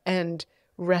and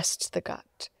rest the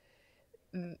gut.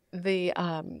 The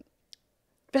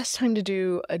best time to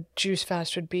do a juice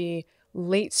fast would be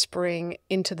late spring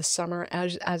into the summer,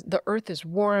 as the earth is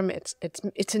warm.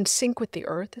 It's in sync with the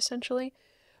earth, essentially.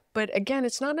 But again,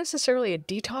 it's not necessarily a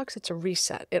detox, it's a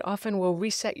reset. It often will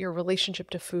reset your relationship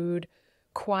to food,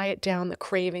 quiet down the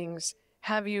cravings,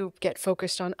 have you get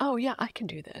focused on, oh yeah, I can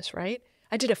do this, right?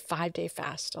 I did a 5-day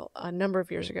fast a number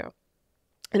of years ago,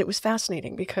 and it was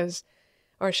fascinating because,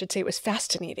 or I should say it was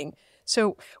fascinating.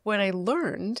 So what I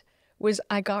learned was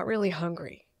I got really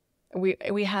hungry.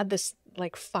 We had this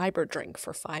like fiber drink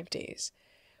for 5 days.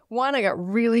 One, I got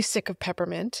really sick of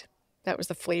peppermint. That was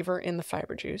the flavor in the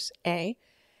fiber juice, A.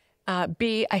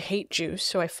 B, I hate juice,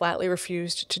 so I flatly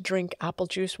refused to drink apple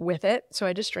juice with it. So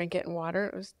I just drank it in water.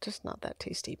 It was just not that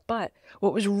tasty. But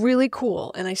what was really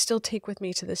cool, and I still take with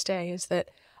me to this day, is that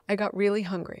I got really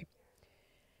hungry.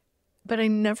 But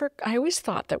I always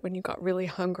thought that when you got really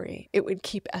hungry, it would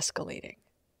keep escalating.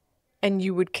 And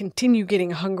you would continue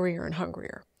getting hungrier and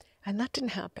hungrier. And that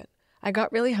didn't happen. I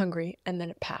got really hungry, and then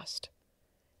it passed.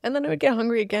 And then I would get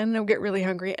hungry again, and I would get really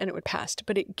hungry, and it would pass.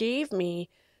 But it gave me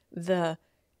the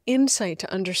insight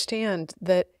to understand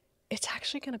that it's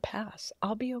actually going to pass.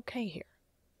 I'll be okay here,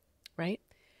 right?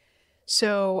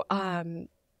 So,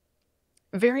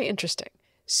 very interesting.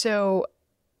 So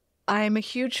I'm a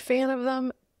huge fan of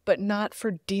them, but not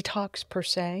for detox per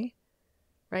se,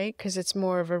 right? Because it's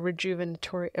more of a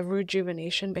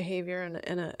rejuvenation behavior,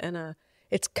 and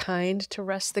it's kind to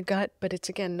rest the gut, but it's,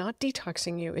 again, not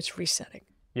detoxing you, it's resetting.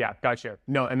 Yeah, gotcha.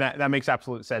 No, and that makes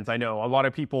absolute sense. I know a lot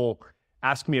of people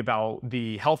ask me about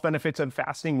the health benefits of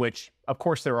fasting, which of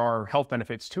course there are health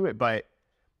benefits to it, but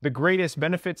the greatest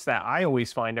benefits that I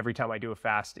always find every time I do a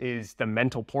fast is the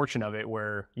mental portion of it,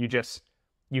 where you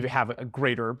have a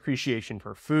greater appreciation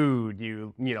for food,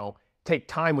 you take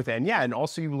time with it, and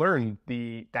also you learn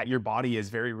that your body is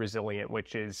very resilient,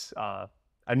 which is a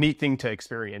neat thing to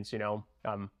experience,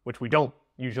 which we don't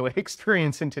usually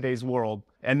experience in today's world.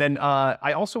 And then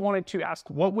I also wanted to ask,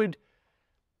 what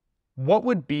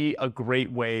would be a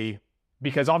great way,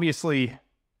 because obviously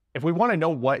if we want to know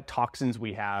what toxins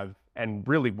we have and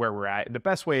really where we're at, the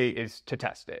best way is to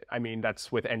test it. I mean,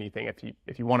 that's with anything.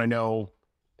 If you want to know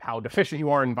how deficient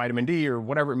you are in vitamin D or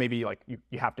whatever it may be, like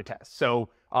you have to test. So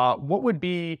what would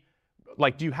be,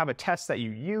 like, do you have a test that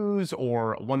you use,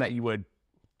 or one that you would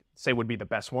say would be the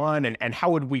best one? And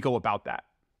how would we go about that?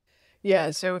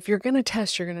 Yeah, so if you're going to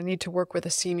test, you're going to need to work with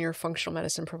a senior functional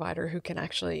medicine provider who can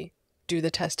actually do the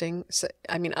testing. So,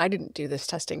 I mean, I didn't do this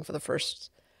testing for the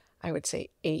first, I would say,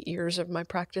 8 years of my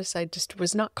practice. I just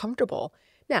was not comfortable.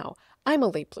 Now, I'm a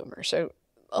late bloomer, so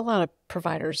a lot of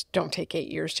providers don't take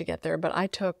 8 years to get there, but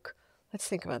let's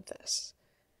think about this.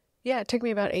 Yeah, it took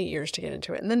me about 8 years to get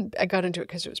into it. And then I got into it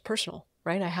because it was personal,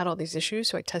 right? I had all these issues,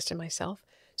 so I tested myself.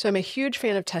 So I'm a huge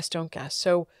fan of test, don't guess.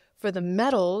 So for the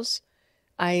metals,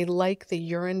 I like the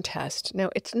urine test.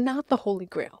 Now, it's not the holy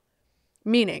grail,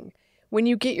 meaning when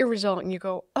you get your result and you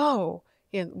go, oh,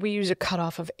 we use a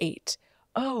cutoff of 8.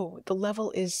 Oh, the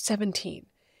level is 17.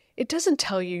 It doesn't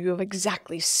tell you have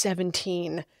exactly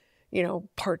 17,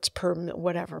 parts per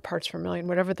million,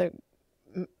 whatever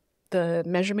the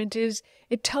measurement is.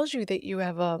 It tells you that you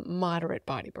have a moderate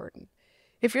body burden.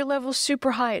 If your level's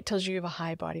super high, it tells you have a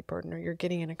high body burden, or you're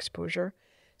getting an exposure.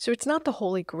 So it's not the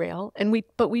holy grail,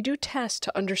 but we do test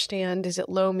to understand, is it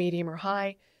low, medium, or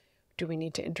high? Do we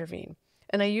need to intervene?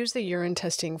 And I use the urine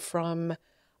testing from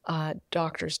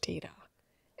doctors' data.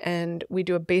 And we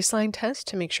do a baseline test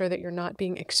to make sure that you're not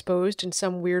being exposed in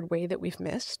some weird way that we've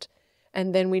missed.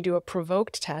 And then we do a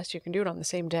provoked test. You can do it on the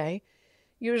same day.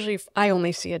 Usually I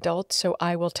only see adults, so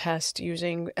I will test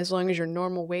using, as long as you're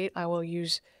normal weight, I will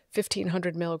use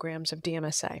 1,500 milligrams of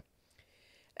DMSA.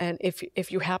 And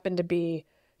if you happen to be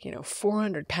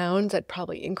 400 pounds, I'd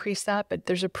probably increase that, but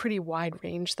there's a pretty wide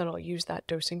range that I'll use that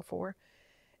dosing for.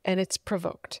 And it's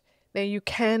provoked. Now you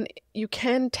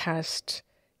can test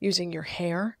using your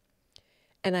hair,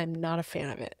 and I'm not a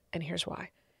fan of it. And here's why.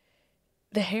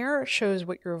 The hair shows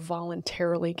what you're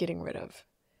voluntarily getting rid of,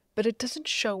 but it doesn't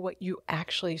show what you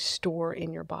actually store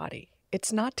in your body.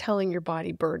 It's not telling your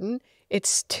body burden.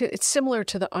 It's similar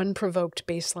to the unprovoked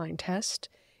baseline test.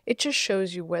 It just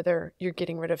shows you whether you're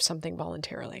getting rid of something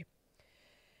voluntarily.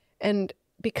 And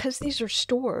because these are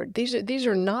stored, these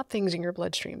are not things in your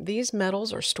bloodstream. These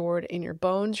metals are stored in your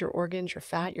bones, your organs, your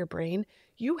fat, your brain.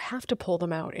 You have to pull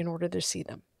them out in order to see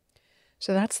them.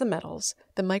 So that's the metals.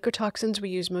 The mycotoxins, we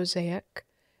use Mosaic,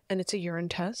 and it's a urine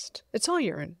test. It's all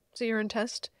urine. It's a urine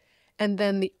test. And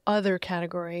then the other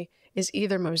category is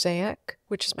either Mosaic,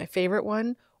 which is my favorite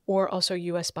one, or also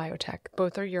US Biotech.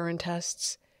 Both are urine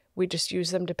tests. We just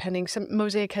use them depending.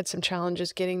 Mosaic had some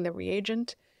challenges getting the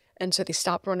reagent, and so they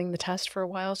stopped running the test for a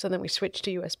while. So then we switched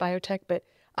to US Biotech, but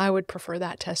I would prefer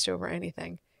that test over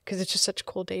anything because it's just such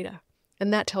cool data.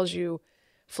 And that tells you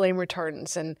flame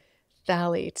retardants and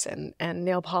phthalates and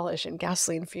nail polish and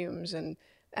gasoline fumes and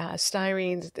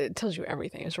styrenes. It tells you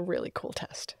everything. It's a really cool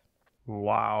test.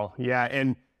 Wow. Yeah.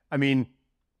 And I mean,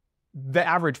 the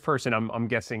average person, I'm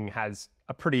guessing, has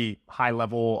a pretty high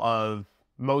level of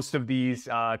most of these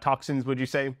toxins, would you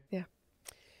say? Yeah.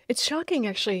 It's shocking,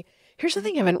 actually. Here's the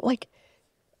thing, Evan.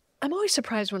 I'm always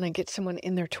surprised when I get someone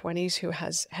in their 20s who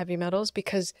has heavy metals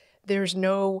because there's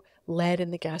no lead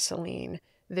in the gasoline.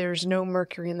 There's no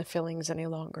mercury in the fillings any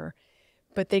longer.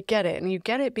 But they get it. And you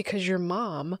get it because your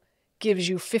mom gives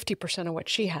you 50% of what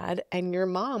she had, and your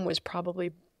mom was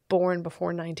probably born before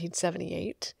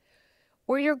 1978,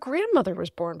 or your grandmother was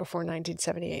born before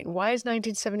 1978. And why is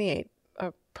 1978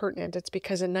 pertinent? It's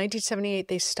because in 1978,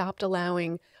 they stopped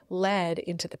allowing lead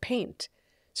into the paint.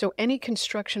 So any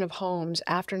construction of homes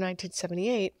after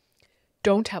 1978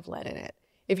 don't have lead in it.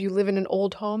 If you live in an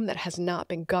old home that has not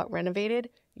been gut renovated,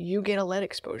 you get a lead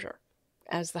exposure.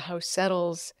 As the house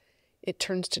settles, it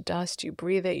turns to dust, you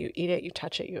breathe it, you eat it, you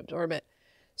touch it, you absorb it.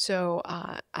 So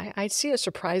I see a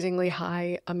surprisingly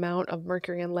high amount of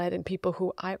mercury and lead in people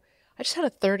who, I just had a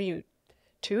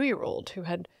 32-year-old who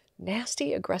had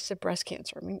nasty aggressive breast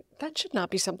cancer. I mean, that should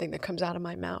not be something that comes out of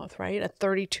my mouth, right? A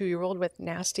 32-year-old with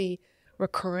nasty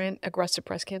recurrent aggressive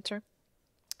breast cancer.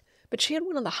 But she had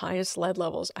one of the highest lead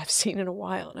levels I've seen in a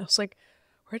while. And I was like,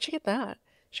 where'd you get that?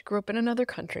 She grew up in another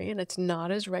country and it's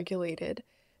not as regulated.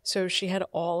 So she had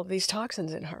all of these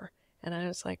toxins in her. And I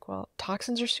was like, well,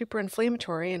 toxins are super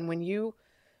inflammatory. And when you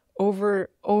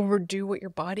overdo what your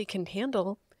body can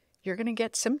handle, you're going to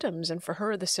get symptoms. And for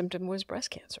her, the symptom was breast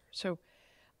cancer. So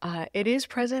it is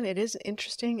present. It is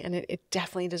interesting. And it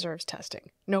definitely deserves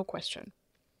testing. No question.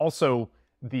 Also,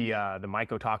 the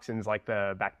mycotoxins, like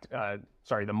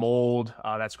the mold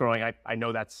that's growing. I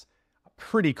know that's a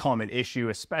pretty common issue,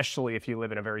 especially if you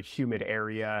live in a very humid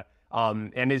area.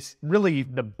 And it's really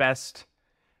the best.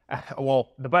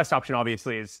 Well, the best option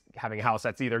obviously is having a house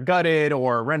that's either gutted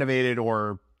or renovated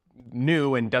or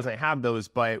new and doesn't have those.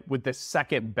 But would the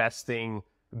second best thing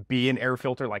be an air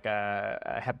filter, like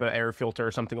a HEPA air filter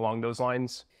or something along those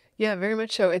lines? Yeah, very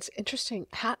much so. It's interesting.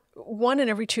 1 in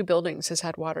every 2 buildings has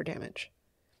had water damage.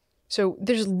 So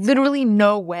there's literally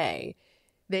no way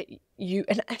that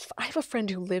and I have a friend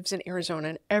who lives in Arizona,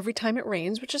 and every time it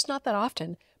rains, which is not that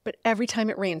often, but every time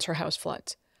it rains, her house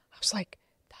floods. I was like,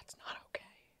 that's not okay.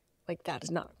 Like, that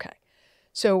is not okay.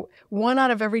 So 1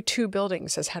 out of every 2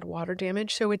 buildings has had water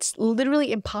damage. So it's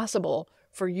literally impossible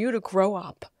for you to grow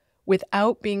up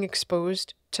without being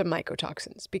exposed to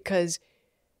mycotoxins, because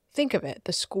think of it,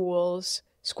 the schools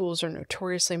are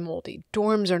notoriously moldy.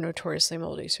 Dorms are notoriously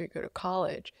moldy. So you go to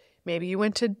college. Maybe you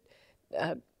went to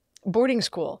boarding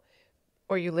school,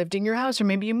 or you lived in your house, or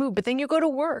maybe you moved, but then you go to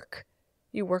work.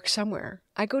 You work somewhere.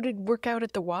 I go to work out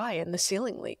at the Y and the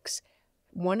ceiling leaks.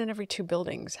 1 in every 2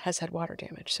 buildings has had water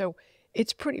damage. So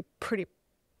it's pretty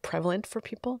prevalent for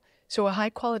people. So a high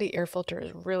quality air filter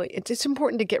is really, it's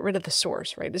important to get rid of the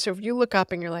source, right? So if you look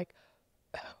up and you're like,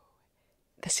 oh,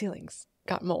 the ceiling's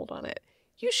got mold on it,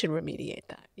 you should remediate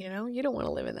that. You don't want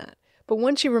to live in that. But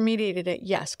once you remediated it,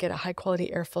 yes, get a high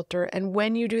quality air filter. And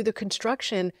when you do the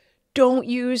construction, don't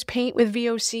use paint with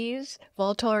VOCs,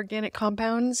 volatile organic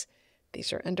compounds.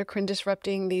 These are endocrine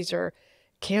disrupting. These are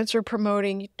cancer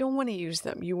promoting. You don't want to use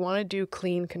them. You want to do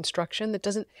clean construction that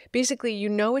doesn't, basically,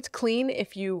 it's clean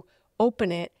if you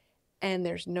open it and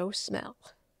there's no smell.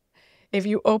 If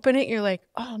you open it, you're like,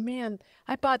 oh man,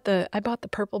 I bought the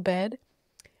purple bed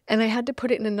and I had to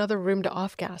put it in another room to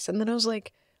off gas. And then I was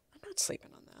like, I'm not sleeping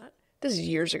on that. This is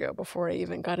years ago, before I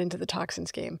even got into the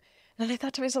toxins game. And I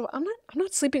thought to myself, I'm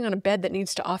not sleeping on a bed that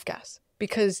needs to off gas,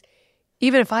 because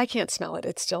even if I can't smell it,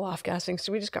 it's still off gassing.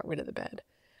 So we just got rid of the bed.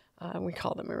 We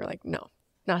called them. We were like, no,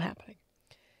 not happening.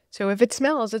 So if it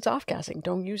smells, it's off gassing.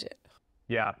 Don't use it.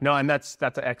 Yeah, no, and that's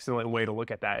an excellent way to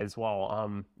look at that as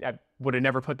well. I would have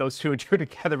never put those two and two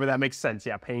together, but that makes sense.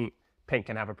 Yeah, paint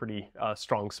can have a pretty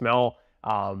strong smell,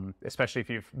 especially if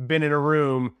you've been in a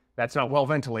room that's not well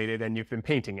ventilated and you've been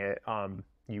painting it.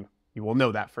 You will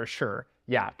know that for sure.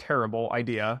 Yeah, terrible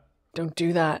idea. Don't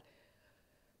do that.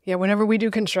 Yeah, whenever we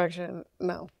do construction,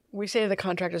 no. We say to the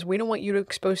contractors, we don't want you to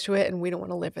expose to it and we don't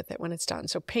want to live with it when it's done.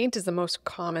 So paint is the most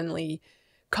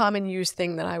common used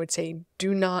thing that I would say.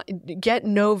 Do not get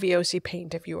no VOC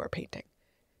paint if you are painting,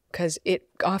 because it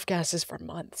off gases for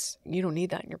months. You don't need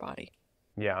that in your body.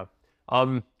 Yeah.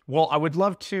 Well, I would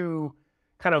love to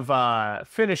kind of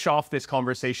finish off this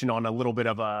conversation on a little bit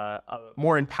of a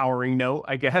more empowering note,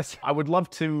 I guess. I would love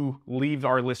to leave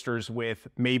our listeners with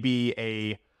maybe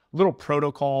a little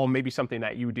protocol, maybe something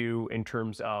that you do in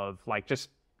terms of like just,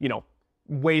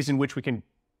 ways in which we can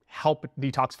help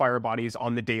detoxify our bodies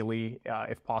on the daily,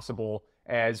 if possible,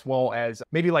 as well as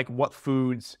maybe like what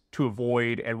foods to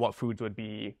avoid and what foods would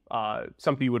be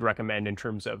something you would recommend in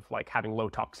terms of like having low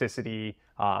toxicity,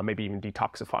 maybe even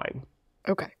detoxifying.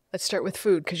 Okay, let's start with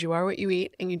food, because you are what you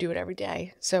eat and you do it every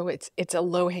day. So it's a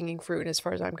low-hanging fruit as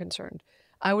far as I'm concerned.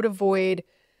 I would avoid,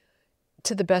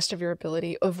 to the best of your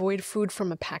ability, avoid food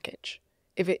from a package.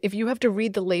 If you have to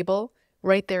read the label,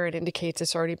 right there it indicates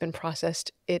it's already been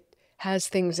processed. It has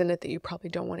things in it that you probably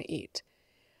don't want to eat.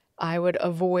 I would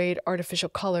avoid artificial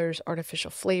colors,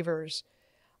 artificial flavors.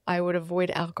 I would avoid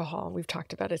alcohol. We've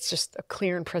talked about it. It's just a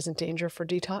clear and present danger for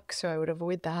detox, so I would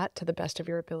avoid that to the best of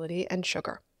your ability, and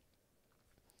sugar.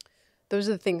 Those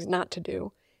are the things not to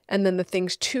do. And then the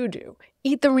things to do.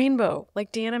 Eat the rainbow.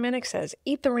 Like Deanna Minnick says,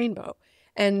 eat the rainbow.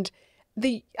 And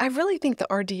I really think the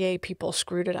RDA people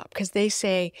screwed it up, because they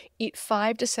say eat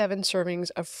 5 to 7 servings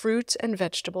of fruits and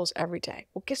vegetables every day.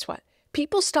 Well, guess what?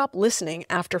 People stop listening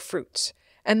after fruits.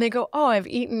 And they go, oh, I've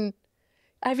eaten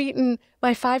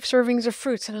my 5 servings of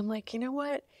fruits. And I'm like, you know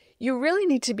what? You really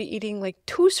need to be eating like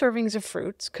 2 servings of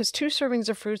fruits, because 2 servings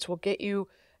of fruits will get you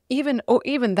even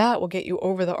that will get you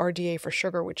over the RDA for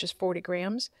sugar, which is 40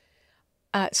 grams.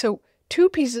 So 2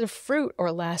 pieces of fruit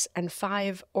or less, and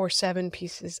 5 or 7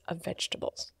 pieces of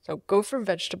vegetables. So go for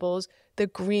vegetables, the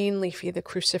green leafy, the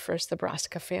cruciferous, the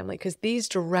brassica family, because these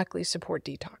directly support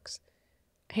detox.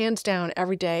 Hands down,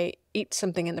 every day, eat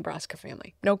something in the brassica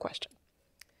family. No question.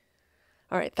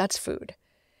 All right, that's food.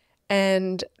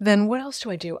 And then what else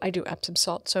do? I do Epsom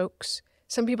salt soaks.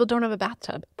 Some people don't have a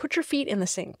bathtub. Put your feet in the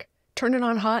sink. Turn it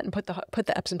on hot and put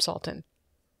the Epsom salt in.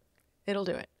 It'll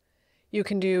do it. You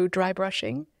can do dry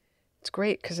brushing. It's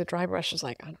great because a dry brush is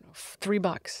like, I don't know,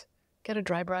 $3. Get a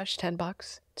dry brush,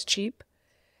 $10. It's cheap.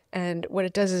 And what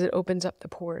it does is it opens up the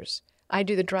pores. I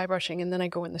do the dry brushing and then I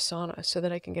go in the sauna so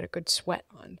that I can get a good sweat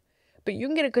on. But you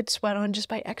can get a good sweat on just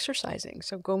by exercising.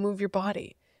 So go move your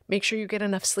body. Make sure you get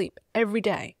enough sleep every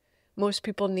day. Most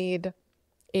people need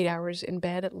 8 hours in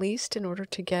bed at least in order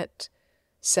to get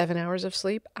 7 hours of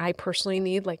sleep. I personally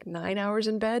need like 9 hours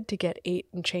in bed to get 8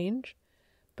 and change.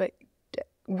 But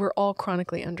we're all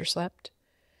chronically underslept.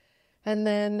 And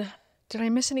then, did I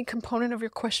miss any component of your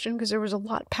question? Because there was a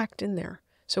lot packed in there.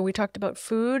 So we talked about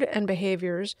food and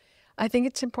behaviors. I think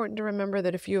it's important to remember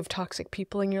that if you have toxic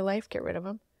people in your life, get rid of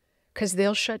them. Because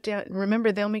they'll shut down.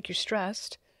 Remember, they'll make you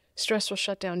stressed. Stress will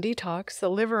shut down detox. The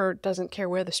liver doesn't care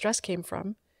where the stress came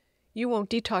from. You won't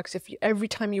detox if every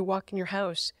time you walk in your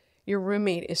house, your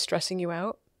roommate is stressing you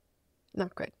out.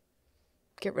 Not good.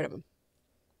 Get rid of them.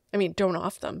 I mean, don't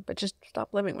off them, but just stop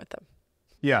living with them.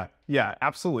 Yeah,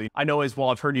 absolutely. I know as well,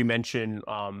 I've heard you mention,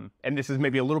 and this is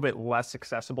maybe a little bit less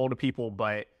accessible to people,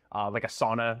 but like a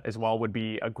sauna as well would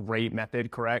be a great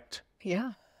method, correct?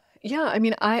 Yeah. I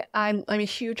mean, I'm a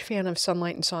huge fan of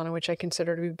Sunlight and Sauna, which I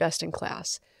consider to be best in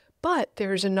class. But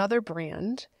there's another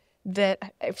brand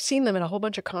that I've seen them at a whole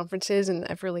bunch of conferences, and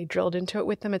I've really drilled into it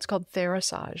with them. It's called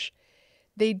Therasage.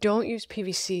 They don't use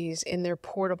PVCs in their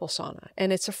portable sauna,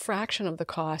 and it's a fraction of the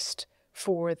cost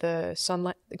for the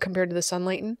Sunlight compared to the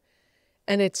Sunlighten.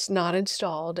 And it's not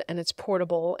installed, and it's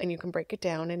portable, and you can break it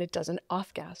down, and it doesn't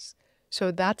off-gas. So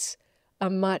that's a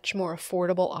much more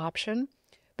affordable option.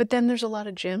 But then there's a lot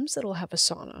of gyms that'll have a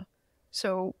sauna.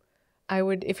 So I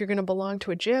would, if you're going to belong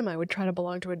to a gym, I would try to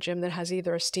belong to a gym that has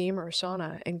either a steam or a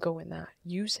sauna and go in that.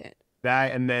 Use it.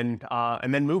 That and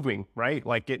then moving, right?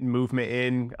 Like getting movement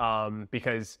in,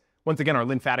 because once again, our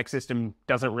lymphatic system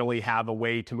doesn't really have a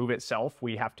way to move itself.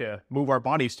 We have to move our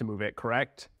bodies to move it,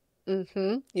 correct?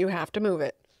 Mm-hmm. You have to move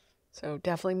it. So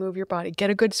definitely move your body. Get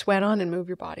a good sweat on and move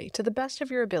your body to the best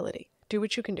of your ability. Do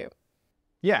what you can do.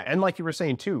 Yeah, and like you were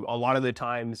saying too, a lot of the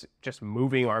times just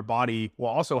moving our body will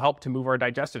also help to move our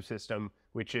digestive system,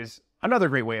 which is another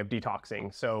great way of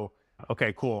detoxing. So,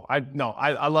 okay, cool.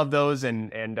 I love those,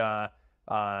 and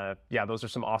yeah, those are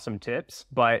some awesome tips.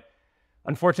 But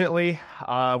unfortunately,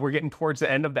 we're getting towards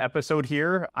the end of the episode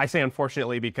here. I say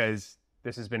unfortunately because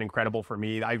this has been incredible for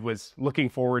me. I was looking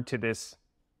forward to this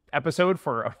episode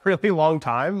for a really long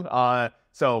time.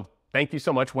 So thank you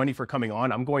so much, Wendie, for coming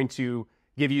on. I'm going to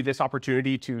give you this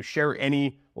opportunity to share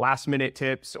any last minute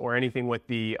tips or anything with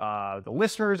the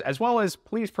listeners, as well as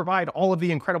please provide all of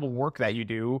the incredible work that you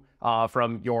do,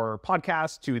 from your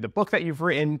podcast to the book that you've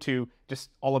written to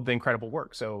just all of the incredible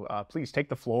work. So please take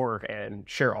the floor and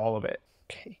share all of it.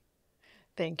 Okay.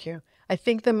 Thank you. I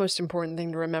think the most important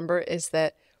thing to remember is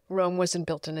that Rome wasn't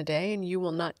built in a day, and you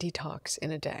will not detox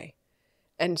in a day.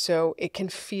 And so it can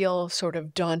feel sort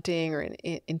of daunting or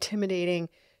intimidating.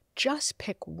 Just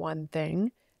pick one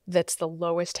thing that's the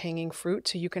lowest hanging fruit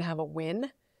so you can have a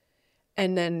win.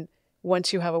 And then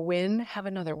once you have a win, have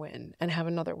another win and have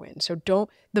another win. So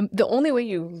the only way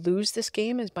you lose this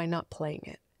game is by not playing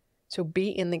it. So be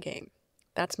in the game.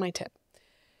 That's my tip.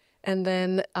 And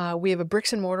then we have a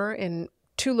bricks and mortar in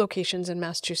 2 locations in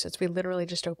Massachusetts. We literally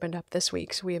just opened up this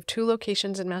week. So we have 2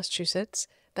 locations in Massachusetts.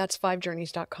 That's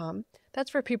 5journeys.com. That's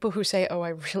for people who say, oh, I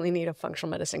really need a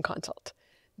functional medicine consult.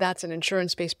 That's an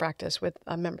insurance-based practice with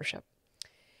a membership.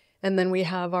 And then we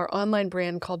have our online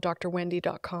brand called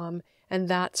drwendie.com. And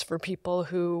that's for people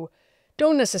who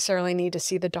don't necessarily need to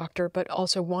see the doctor, but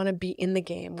also want to be in the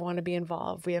game, want to be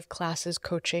involved. We have classes,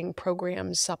 coaching,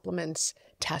 programs, supplements,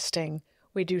 testing.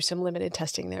 We do some limited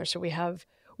testing there. So we have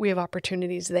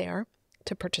opportunities there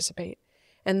to participate.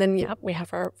 And then, yeah, we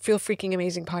have our Feel Freaking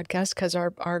Amazing podcast, because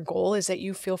our goal is that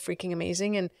you feel freaking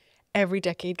amazing, and every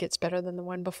decade gets better than the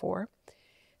one before.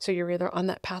 So you're either on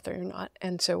that path or you're not.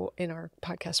 And so in our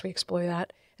podcast, we explore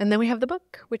that. And then we have the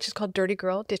book, which is called Dirty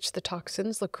Girl, Ditch the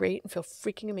Toxins, Look Great, and Feel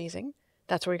Freaking Amazing.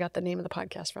 That's where we got the name of the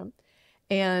podcast from.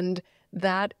 And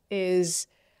that is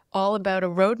all about a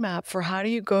roadmap for how do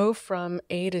you go from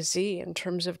A to Z in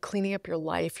terms of cleaning up your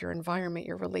life, your environment,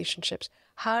 your relationships.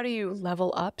 How do you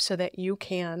level up so that you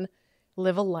can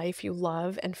live a life you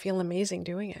love and feel amazing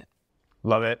doing it?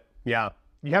 Love it. Yeah.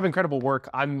 You have incredible work.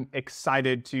 I'm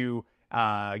excited to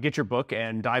get your book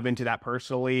and dive into that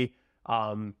personally.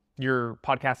 Your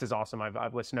podcast is awesome.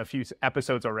 I've listened to a few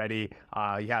episodes already.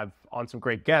 You have on some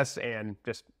great guests and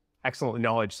just excellent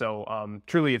knowledge. So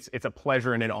truly, it's a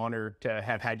pleasure and an honor to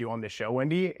have had you on this show,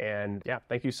 Wendie. And yeah,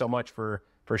 thank you so much for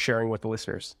sharing with the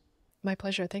listeners. My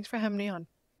pleasure. Thanks for having me on.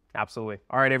 Absolutely.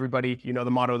 All right, everybody. You know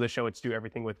the motto of the show. It's do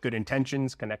everything with good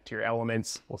intentions. Connect to your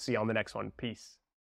elements. We'll see you on the next one. Peace.